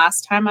there the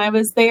last time I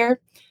was there,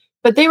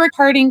 but they were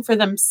partying for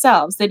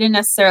themselves. They didn't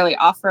necessarily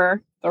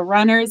offer the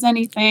runners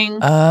anything.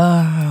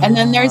 And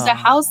then there's a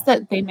house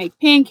that they make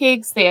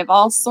pancakes. They have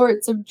all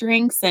sorts of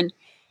drinks, and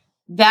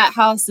that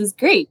house is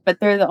great, but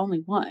they're the only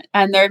one.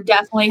 And there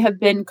definitely have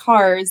been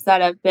cars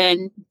that have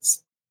been,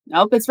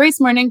 nope, it's race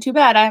morning. Too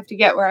bad. I have to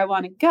get where I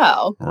want to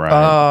go.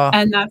 Right.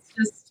 And that's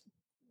just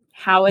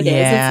how it is.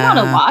 It's not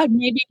a lot,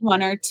 maybe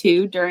 1 or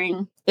 2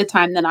 during the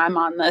time that I'm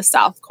on the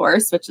South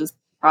course, which is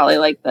probably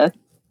like the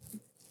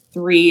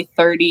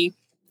 3:30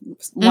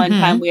 one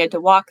time we had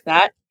to walk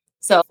that.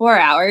 So 4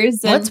 hours.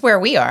 That's where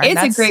we are.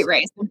 It's a great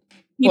race.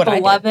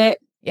 People love it.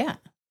 Yeah.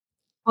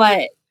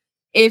 But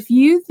if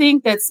you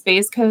think that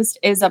Space Coast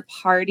is a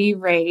party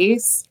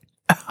race,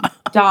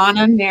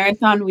 DONNA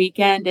Marathon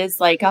Weekend is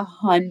like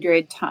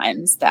 100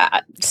 times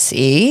that.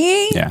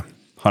 See? Yeah,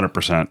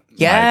 100%.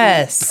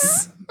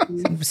 Yes.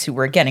 That's who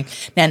we're getting.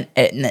 And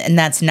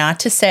that's not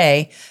to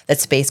say that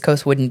Space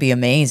Coast wouldn't be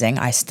amazing.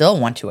 I still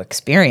want to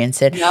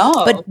experience it. No.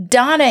 But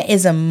DONNA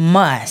is a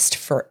must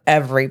for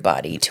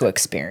everybody to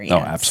experience. Oh,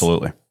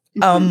 absolutely.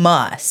 a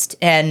must.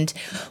 And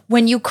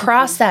when you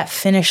cross that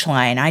finish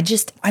line,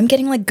 I'm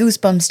getting like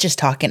goosebumps just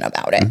talking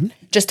about it,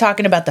 just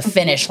talking about the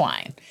finish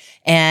line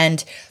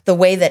and the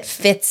way that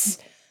Fitz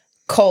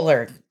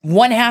Kohler,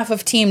 one half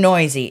of Team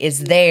Noisy,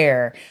 is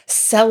there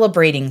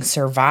celebrating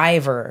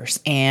survivors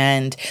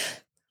and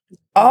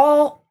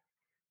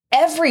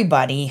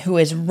everybody who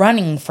is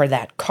running for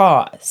that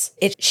cause.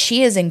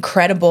 She is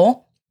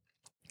incredible.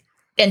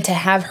 And to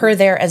have her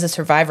there as a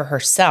survivor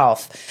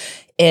herself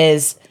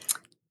is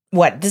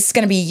this is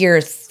going to be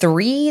year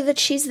 3 that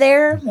she's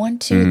there? 1,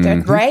 2,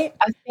 3, right?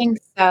 I think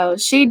so.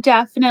 She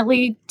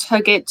definitely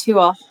took it to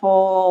a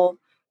whole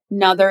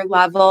nother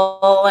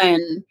level,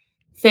 and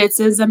Fitz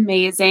is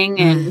amazing.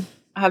 And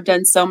I've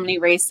done so many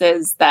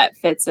races that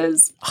Fitz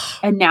has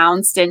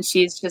announced, and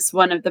she's just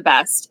one of the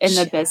best in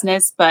the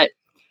business. But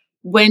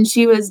when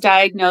she was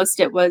diagnosed,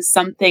 it was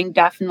something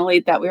definitely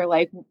that we were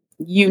like,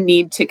 you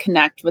need to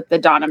connect with the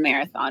Donna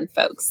Marathon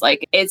folks.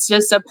 Like, it's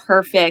just a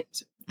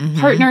perfect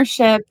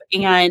partnership.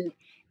 And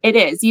it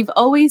is. You've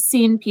always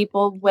seen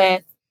people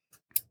with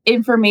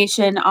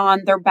information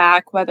on their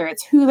back, whether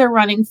it's who they're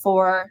running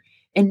for,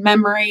 in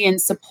memory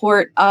and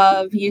support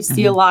of. You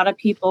see a lot of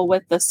people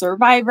with the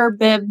survivor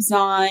bibs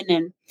on,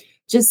 and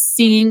just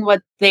seeing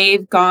what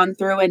they've gone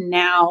through. And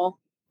now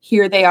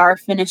here they are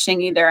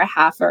finishing either a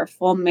half or a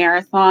full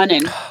marathon.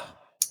 And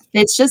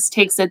it just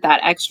takes it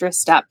that extra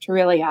step to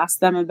really ask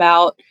them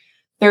about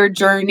their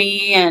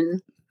journey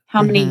and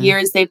how many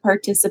years they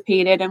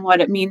participated and what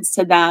it means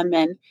to them.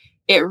 And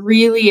it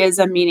really is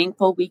a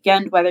meaningful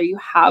weekend, whether you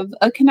have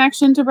a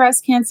connection to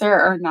breast cancer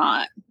or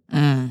not.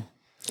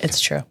 It's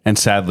true. And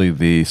sadly,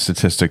 the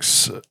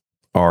statistics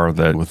are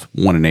that with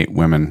 1 in 8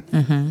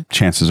 women,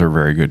 chances are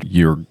very good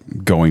you're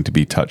going to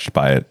be touched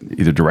by it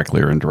either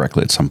directly or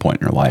indirectly at some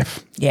point in your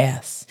life.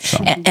 Yes.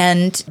 So.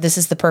 And this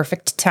is the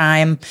perfect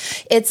time.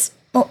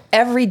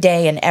 Every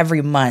day and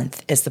every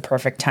month is the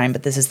perfect time,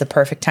 but this is the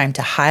perfect time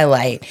to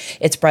highlight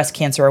it's Breast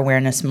Cancer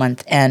Awareness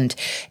Month, and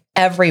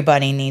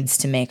everybody needs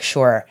to make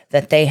sure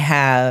that they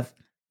have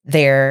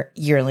their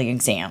yearly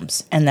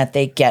exams and that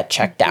they get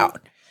checked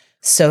out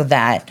so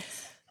that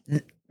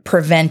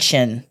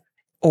prevention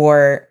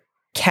or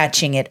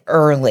catching it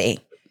early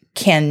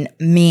can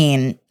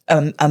mean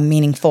a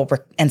meaningful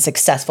and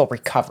successful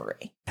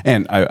recovery.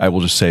 And I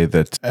will just say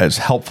that as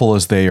helpful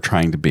as they are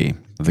trying to be,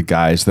 the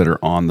guys that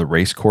are on the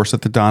race course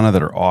at the Donna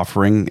that are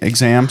offering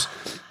exams,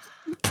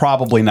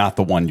 probably not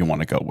the one you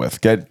want to go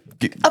with. Get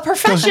a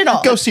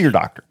professional. Go see your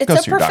doctor.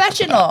 It's a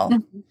professional.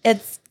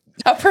 It's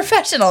a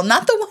professional,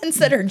 not the ones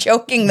that are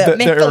joking that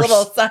make the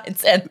little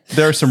signs. And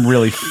there are some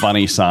really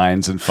funny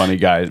signs and funny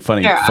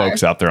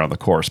folks out there on the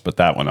course, but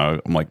that one, I'm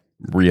like,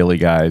 really,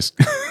 guys?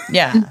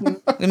 Yeah.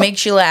 It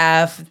makes you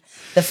laugh.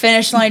 The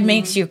finish line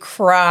makes you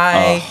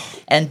cry.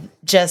 And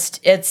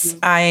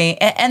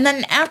and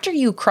then after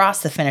you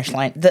cross the finish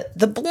line,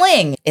 the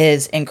bling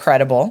is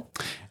incredible.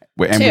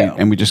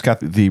 And we just got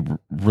the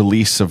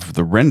release of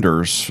the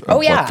renders of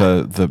what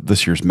the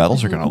this year's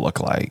medals are going to look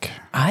like.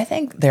 I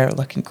think they're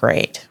looking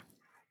great.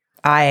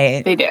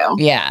 They do.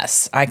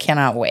 Yes. I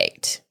cannot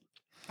wait.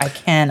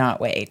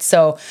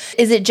 So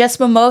is it just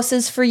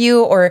mimosas for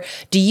you, or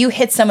do you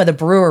hit some of the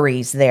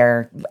breweries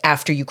there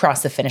after you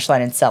cross the finish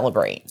line and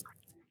celebrate?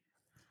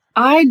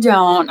 I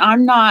don't.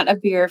 I'm not a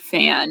beer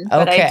fan,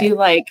 but I do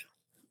like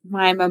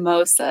my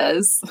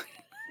mimosas.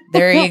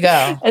 There you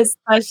go.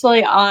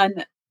 Especially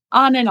on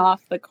and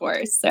off the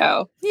course.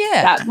 So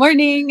that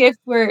morning, if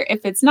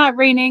it's not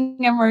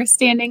raining and we're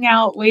standing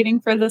out waiting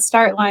for the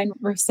start line,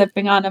 we're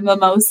sipping on a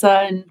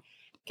mimosa and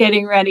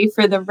getting ready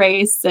for the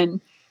race.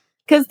 And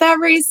because that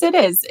race,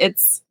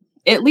 it's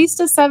at least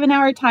a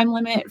 7-hour time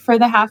limit for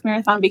the half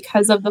marathon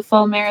because of the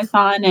full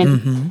marathon.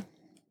 And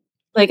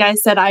like I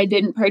said, I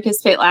didn't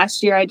participate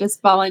last year. I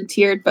just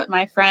volunteered, but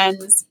my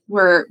friends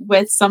were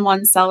with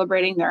someone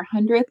celebrating their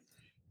 100th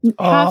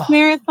half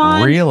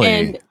marathon. Really?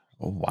 And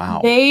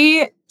wow.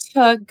 They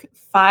took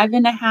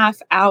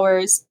 5.5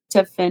 hours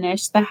to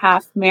finish the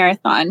half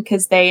marathon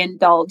because they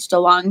indulged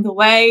along the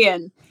way.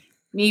 And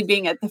me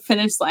being at the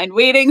finish line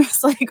waiting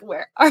was like,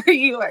 where are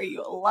you? Are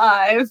you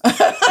alive?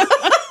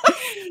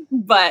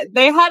 But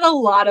they had a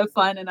lot of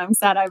fun, and I'm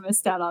sad I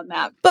missed out on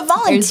that. But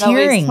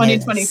volunteering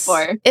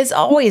 2024 is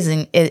always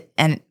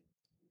and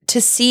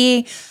to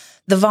see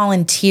the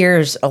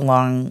volunteers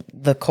along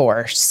the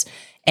course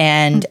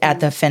and at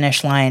the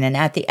finish line and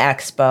at the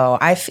expo,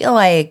 I feel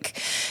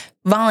like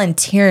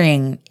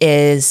volunteering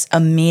is a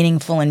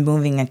meaningful and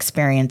moving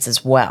experience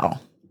as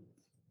well.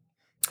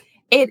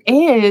 It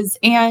is.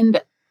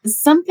 And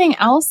something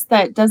else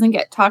that doesn't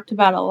get talked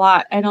about a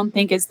lot, I don't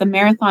think, is the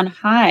Marathon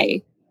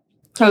High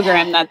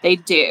program that they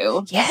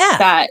do. Yeah.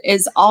 That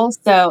is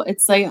also,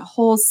 it's like a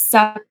whole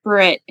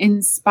separate,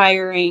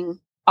 inspiring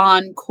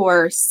on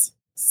course,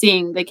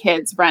 seeing the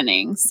kids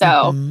running.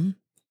 So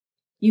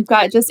you've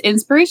got just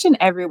inspiration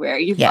everywhere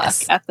you look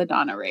at the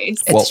Donna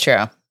race. It's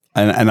true.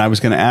 And I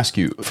was going to ask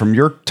you, from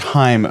your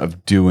time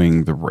of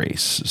doing the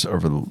race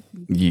over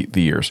the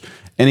years,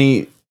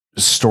 any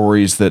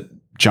stories that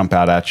jump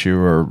out at you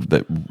or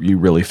that you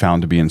really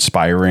found to be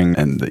inspiring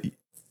and that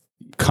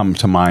come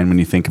to mind when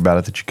you think about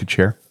it that you could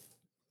share?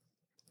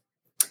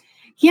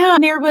 Yeah,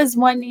 there was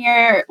one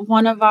year,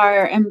 one of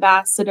our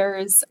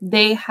ambassadors,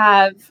 they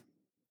have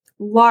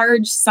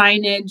large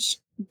signage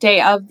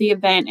day of the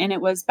event, and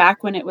it was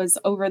back when it was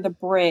over the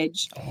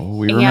bridge. Oh,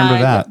 we remember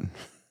that.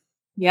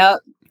 Yep,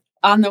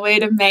 on the way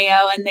to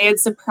Mayo, and they had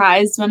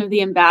surprised one of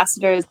the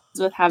ambassadors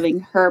with having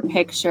her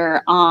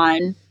picture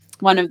on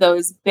one of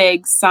those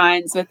big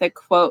signs with a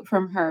quote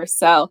from her.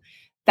 So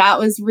that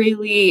was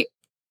really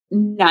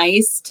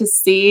nice to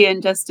see,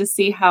 and just to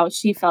see how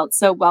she felt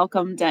so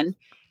welcomed and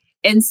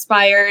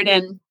inspired.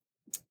 And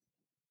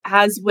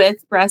as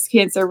with breast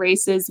cancer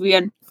races, we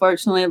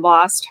unfortunately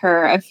lost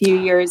her a few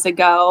years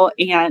ago,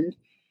 and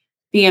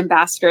the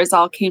ambassadors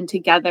all came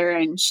together,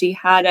 and she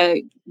had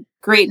a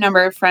great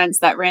number of friends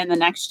that ran the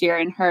next year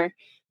in her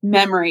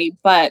memory.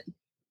 But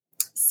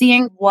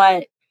seeing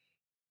what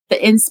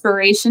the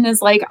inspiration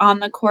is like on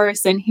the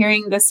course and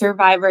hearing the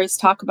survivors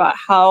talk about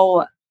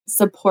how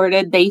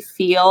supported they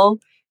feel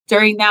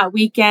during that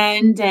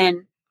weekend,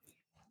 and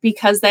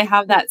because they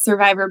have that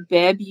survivor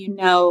bib, you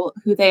know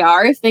who they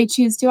are if they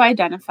choose to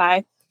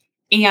identify,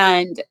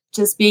 and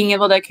just being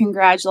able to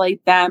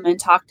congratulate them and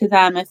talk to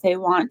them if they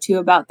want to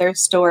about their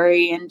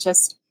story, and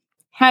just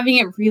having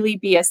it really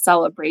be a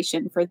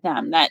celebration for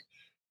them that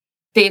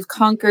they've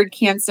conquered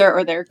cancer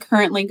or they're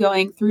currently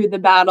going through the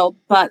battle,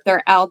 but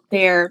they're out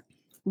there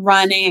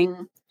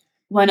running.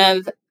 One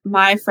of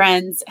my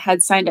friends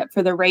had signed up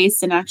for the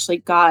race and actually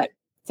got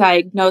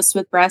diagnosed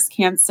with breast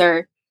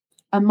cancer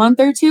a month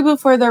or two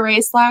before the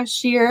race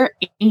last year.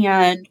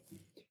 And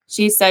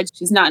she said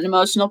she's not an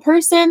emotional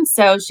person,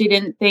 so she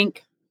didn't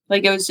think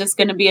like it was just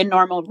going to be a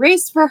normal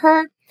race for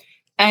her.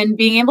 And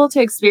being able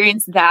to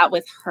experience that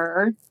with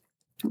her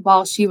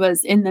while she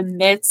was in the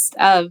midst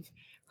of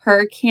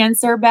her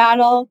cancer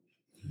battle,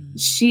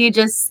 she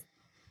just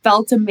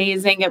felt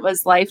amazing. It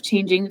was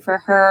life-changing for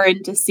her,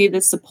 and to see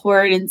the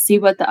support and see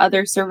what the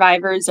other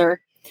survivors are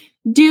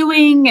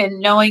doing and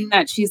knowing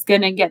that she's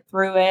going to get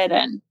through it.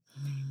 And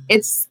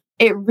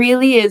it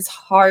really is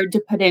hard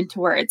to put into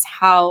words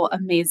how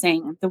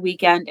amazing the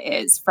weekend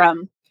is,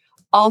 from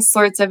all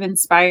sorts of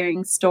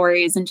inspiring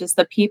stories and just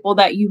the people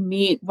that you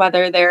meet,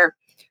 whether they're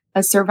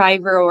a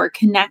survivor or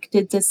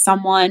connected to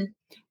someone.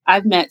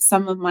 I've met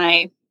some of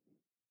my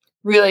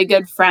really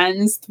good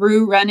friends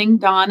through running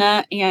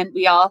DONNA, and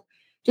we all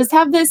just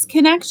have this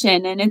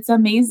connection, and it's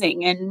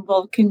amazing, and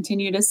we'll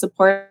continue to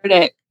support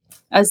it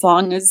as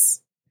long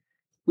as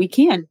we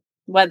can,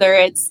 whether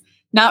it's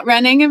not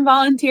running and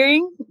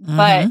volunteering,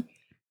 but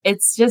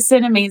it's just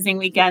an amazing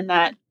weekend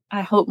that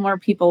I hope more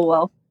people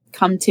will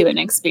come to and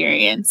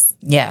experience.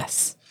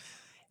 Yes.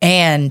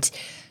 And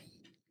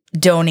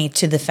donate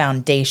to the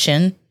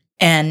foundation,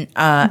 and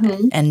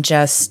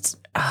just,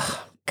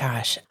 oh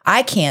gosh,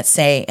 I can't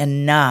say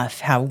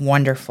enough how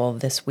wonderful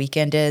this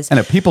weekend is. And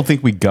if people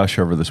think we gush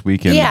over this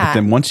weekend, but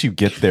then once you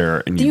get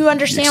there and you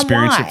understand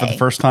experience why. it for the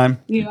first time,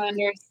 you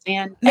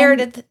understand.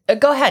 Meredith,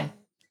 go ahead.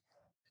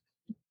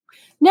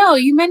 No,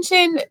 you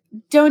mentioned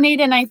donate,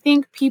 and I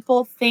think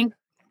people think,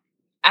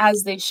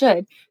 as they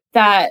should,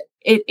 that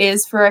it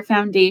is for a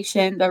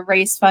foundation. The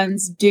race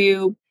funds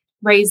do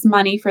raise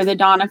money for the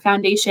DONNA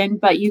Foundation,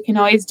 but you can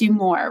always do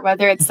more,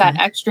 whether it's that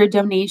extra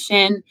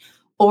donation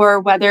or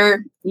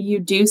whether you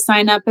do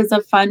sign up as a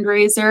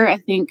fundraiser. I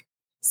think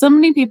so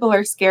many people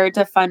are scared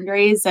to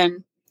fundraise,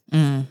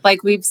 and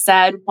like we've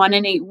said, 1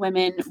 in 8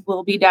 women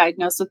will be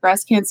diagnosed with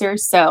breast cancer.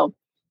 So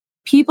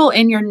people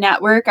in your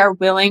network are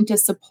willing to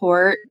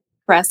support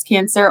breast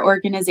cancer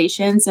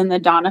organizations, and the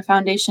DONNA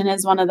Foundation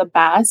is one of the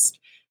best.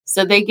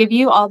 So they give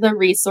you all the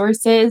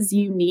resources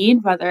you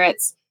need, whether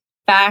it's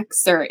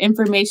facts or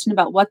information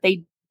about what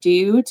they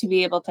do, to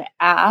be able to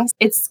ask.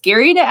 It's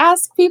scary to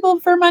ask people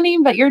for money,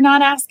 but you're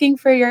not asking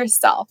for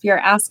yourself. You're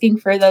asking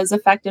for those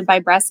affected by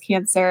breast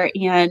cancer,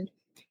 and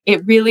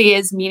it really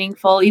is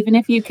meaningful. Even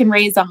if you can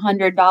raise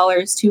 $100,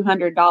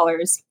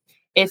 $200,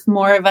 if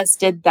more of us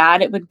did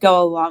that, it would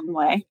go a long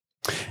way.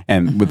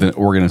 And with an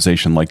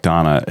organization like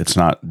DONNA, it's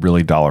not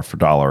really dollar for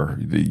dollar.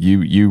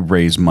 You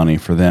raise money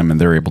for them,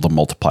 and they're able to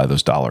multiply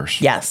those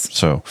dollars. Yes.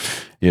 So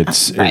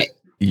it's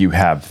you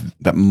have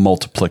that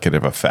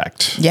multiplicative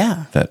effect.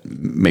 Yeah. That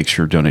makes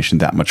your donation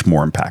that much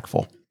more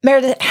impactful.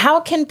 Meredith,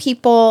 how can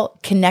people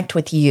connect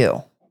with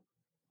you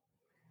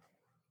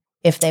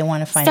if they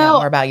want to find out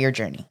more about your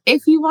journey?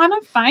 If you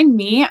want to find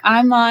me,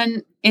 I'm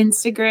on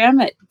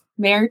Instagram at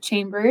Mayor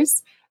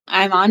Chambers.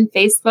 I'm on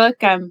Facebook.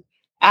 I'm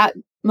at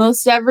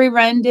most every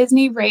Run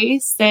Disney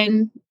race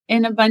and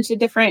in a bunch of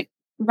different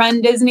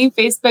Run Disney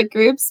Facebook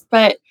groups.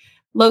 But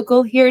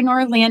local here in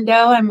Orlando,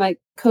 I'm a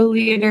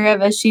co-leader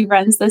of a She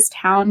Runs This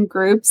Town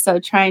group. So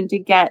trying to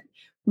get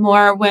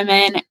more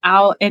women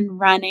out and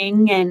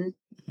running. And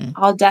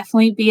I'll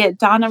definitely be at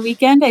DONNA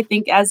weekend. I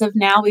think as of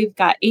now, we've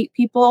got 8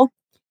 people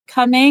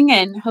coming,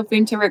 and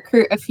hoping to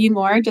recruit a few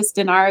more just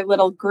in our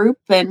little group.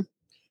 And if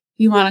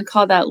you want to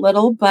call that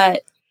little,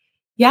 but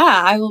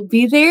yeah, I will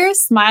be there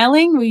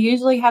smiling. We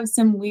usually have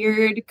some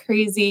weird,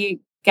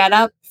 crazy get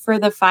up for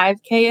the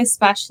 5K,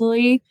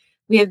 especially.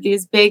 We have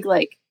these big,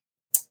 like,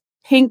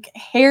 pink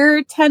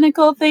hair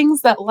tentacle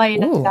things that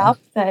light up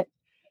that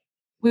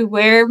we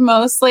wear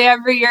mostly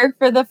every year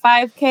for the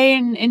 5K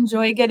and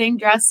enjoy getting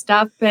dressed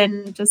up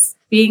and just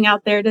being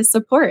out there to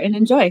support and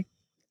enjoy.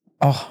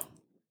 Oh,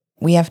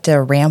 we have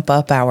to ramp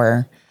up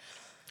our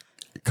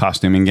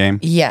costuming game.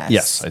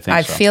 Yes. I think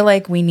I so. feel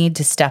like we need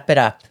to step it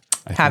up.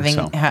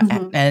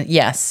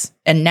 Yes.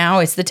 And now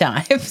is the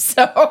time.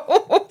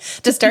 So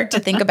to start to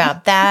think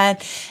about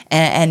that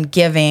and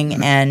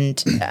giving.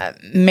 And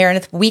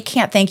Meredith, we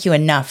can't thank you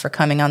enough for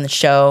coming on the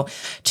show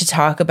to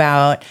talk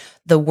about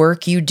the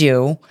work you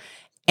do.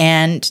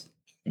 And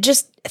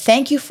just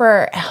thank you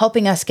for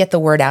helping us get the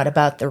word out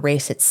about the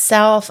race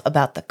itself,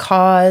 about the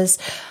cause,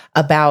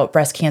 about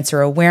Breast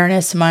Cancer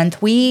Awareness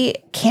Month. We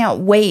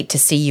can't wait to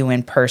see you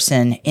in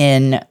person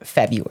in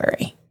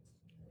February.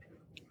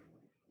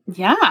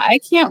 Yeah, I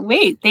can't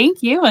wait.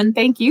 Thank you. And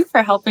thank you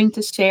for helping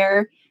to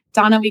share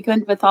Donna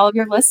Weekend with all of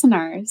your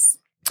listeners.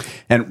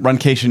 And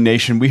Runcation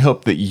Nation, we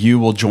hope that you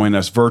will join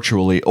us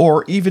virtually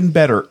or even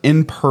better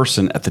in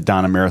person at the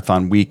Donna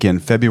Marathon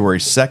Weekend, February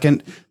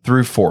 2nd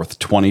through 4th,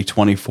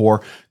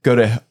 2024. Go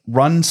to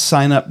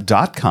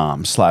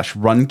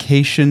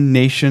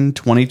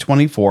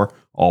runsignup.com/RuncationNation2024,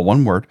 all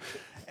one word,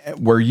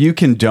 where you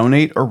can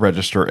donate or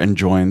register and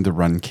join the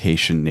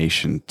Runcation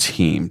Nation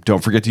team.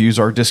 Don't forget to use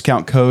our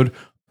discount code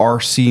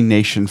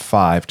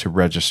RCNation5 to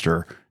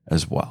register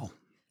as well.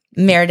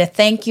 Meredith,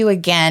 thank you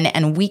again,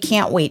 and we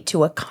can't wait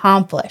to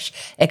accomplish,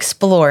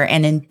 explore,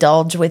 and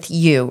indulge with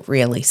you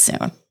really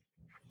soon.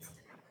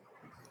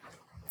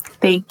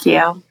 Thank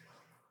you.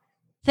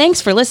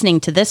 Thanks for listening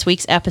to this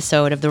week's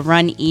episode of the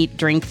Run, Eat,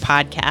 Drink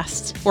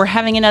podcast. We're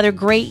having another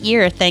great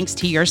year thanks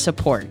to your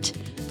support.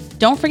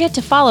 Don't forget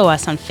to follow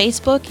us on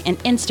Facebook and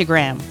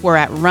Instagram. We're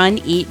at Run,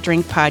 Eat,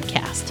 Drink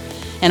Podcast.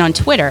 And on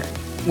Twitter,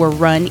 we're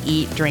Run,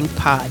 Eat, Drink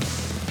Pod.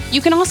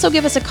 You can also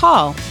give us a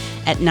call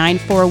at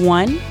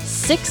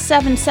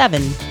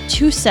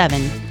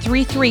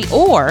 941-677-2733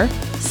 or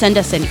send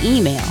us an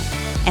email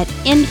at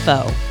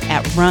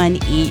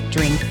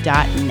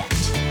info@runeatdrink.net.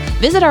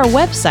 Visit our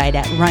website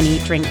at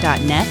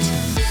runeatdrink.net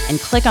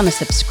and click on the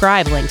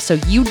subscribe link so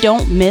you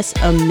don't miss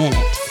a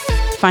minute.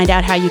 Find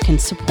out how you can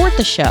support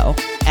the show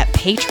at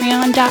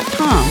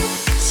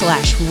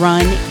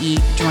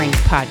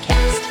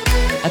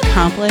patreon.com/runeatdrinkpodcast.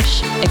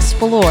 Accomplish,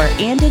 explore,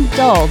 and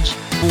indulge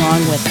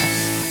along with us.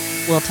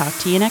 We'll talk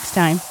to you next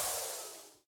time.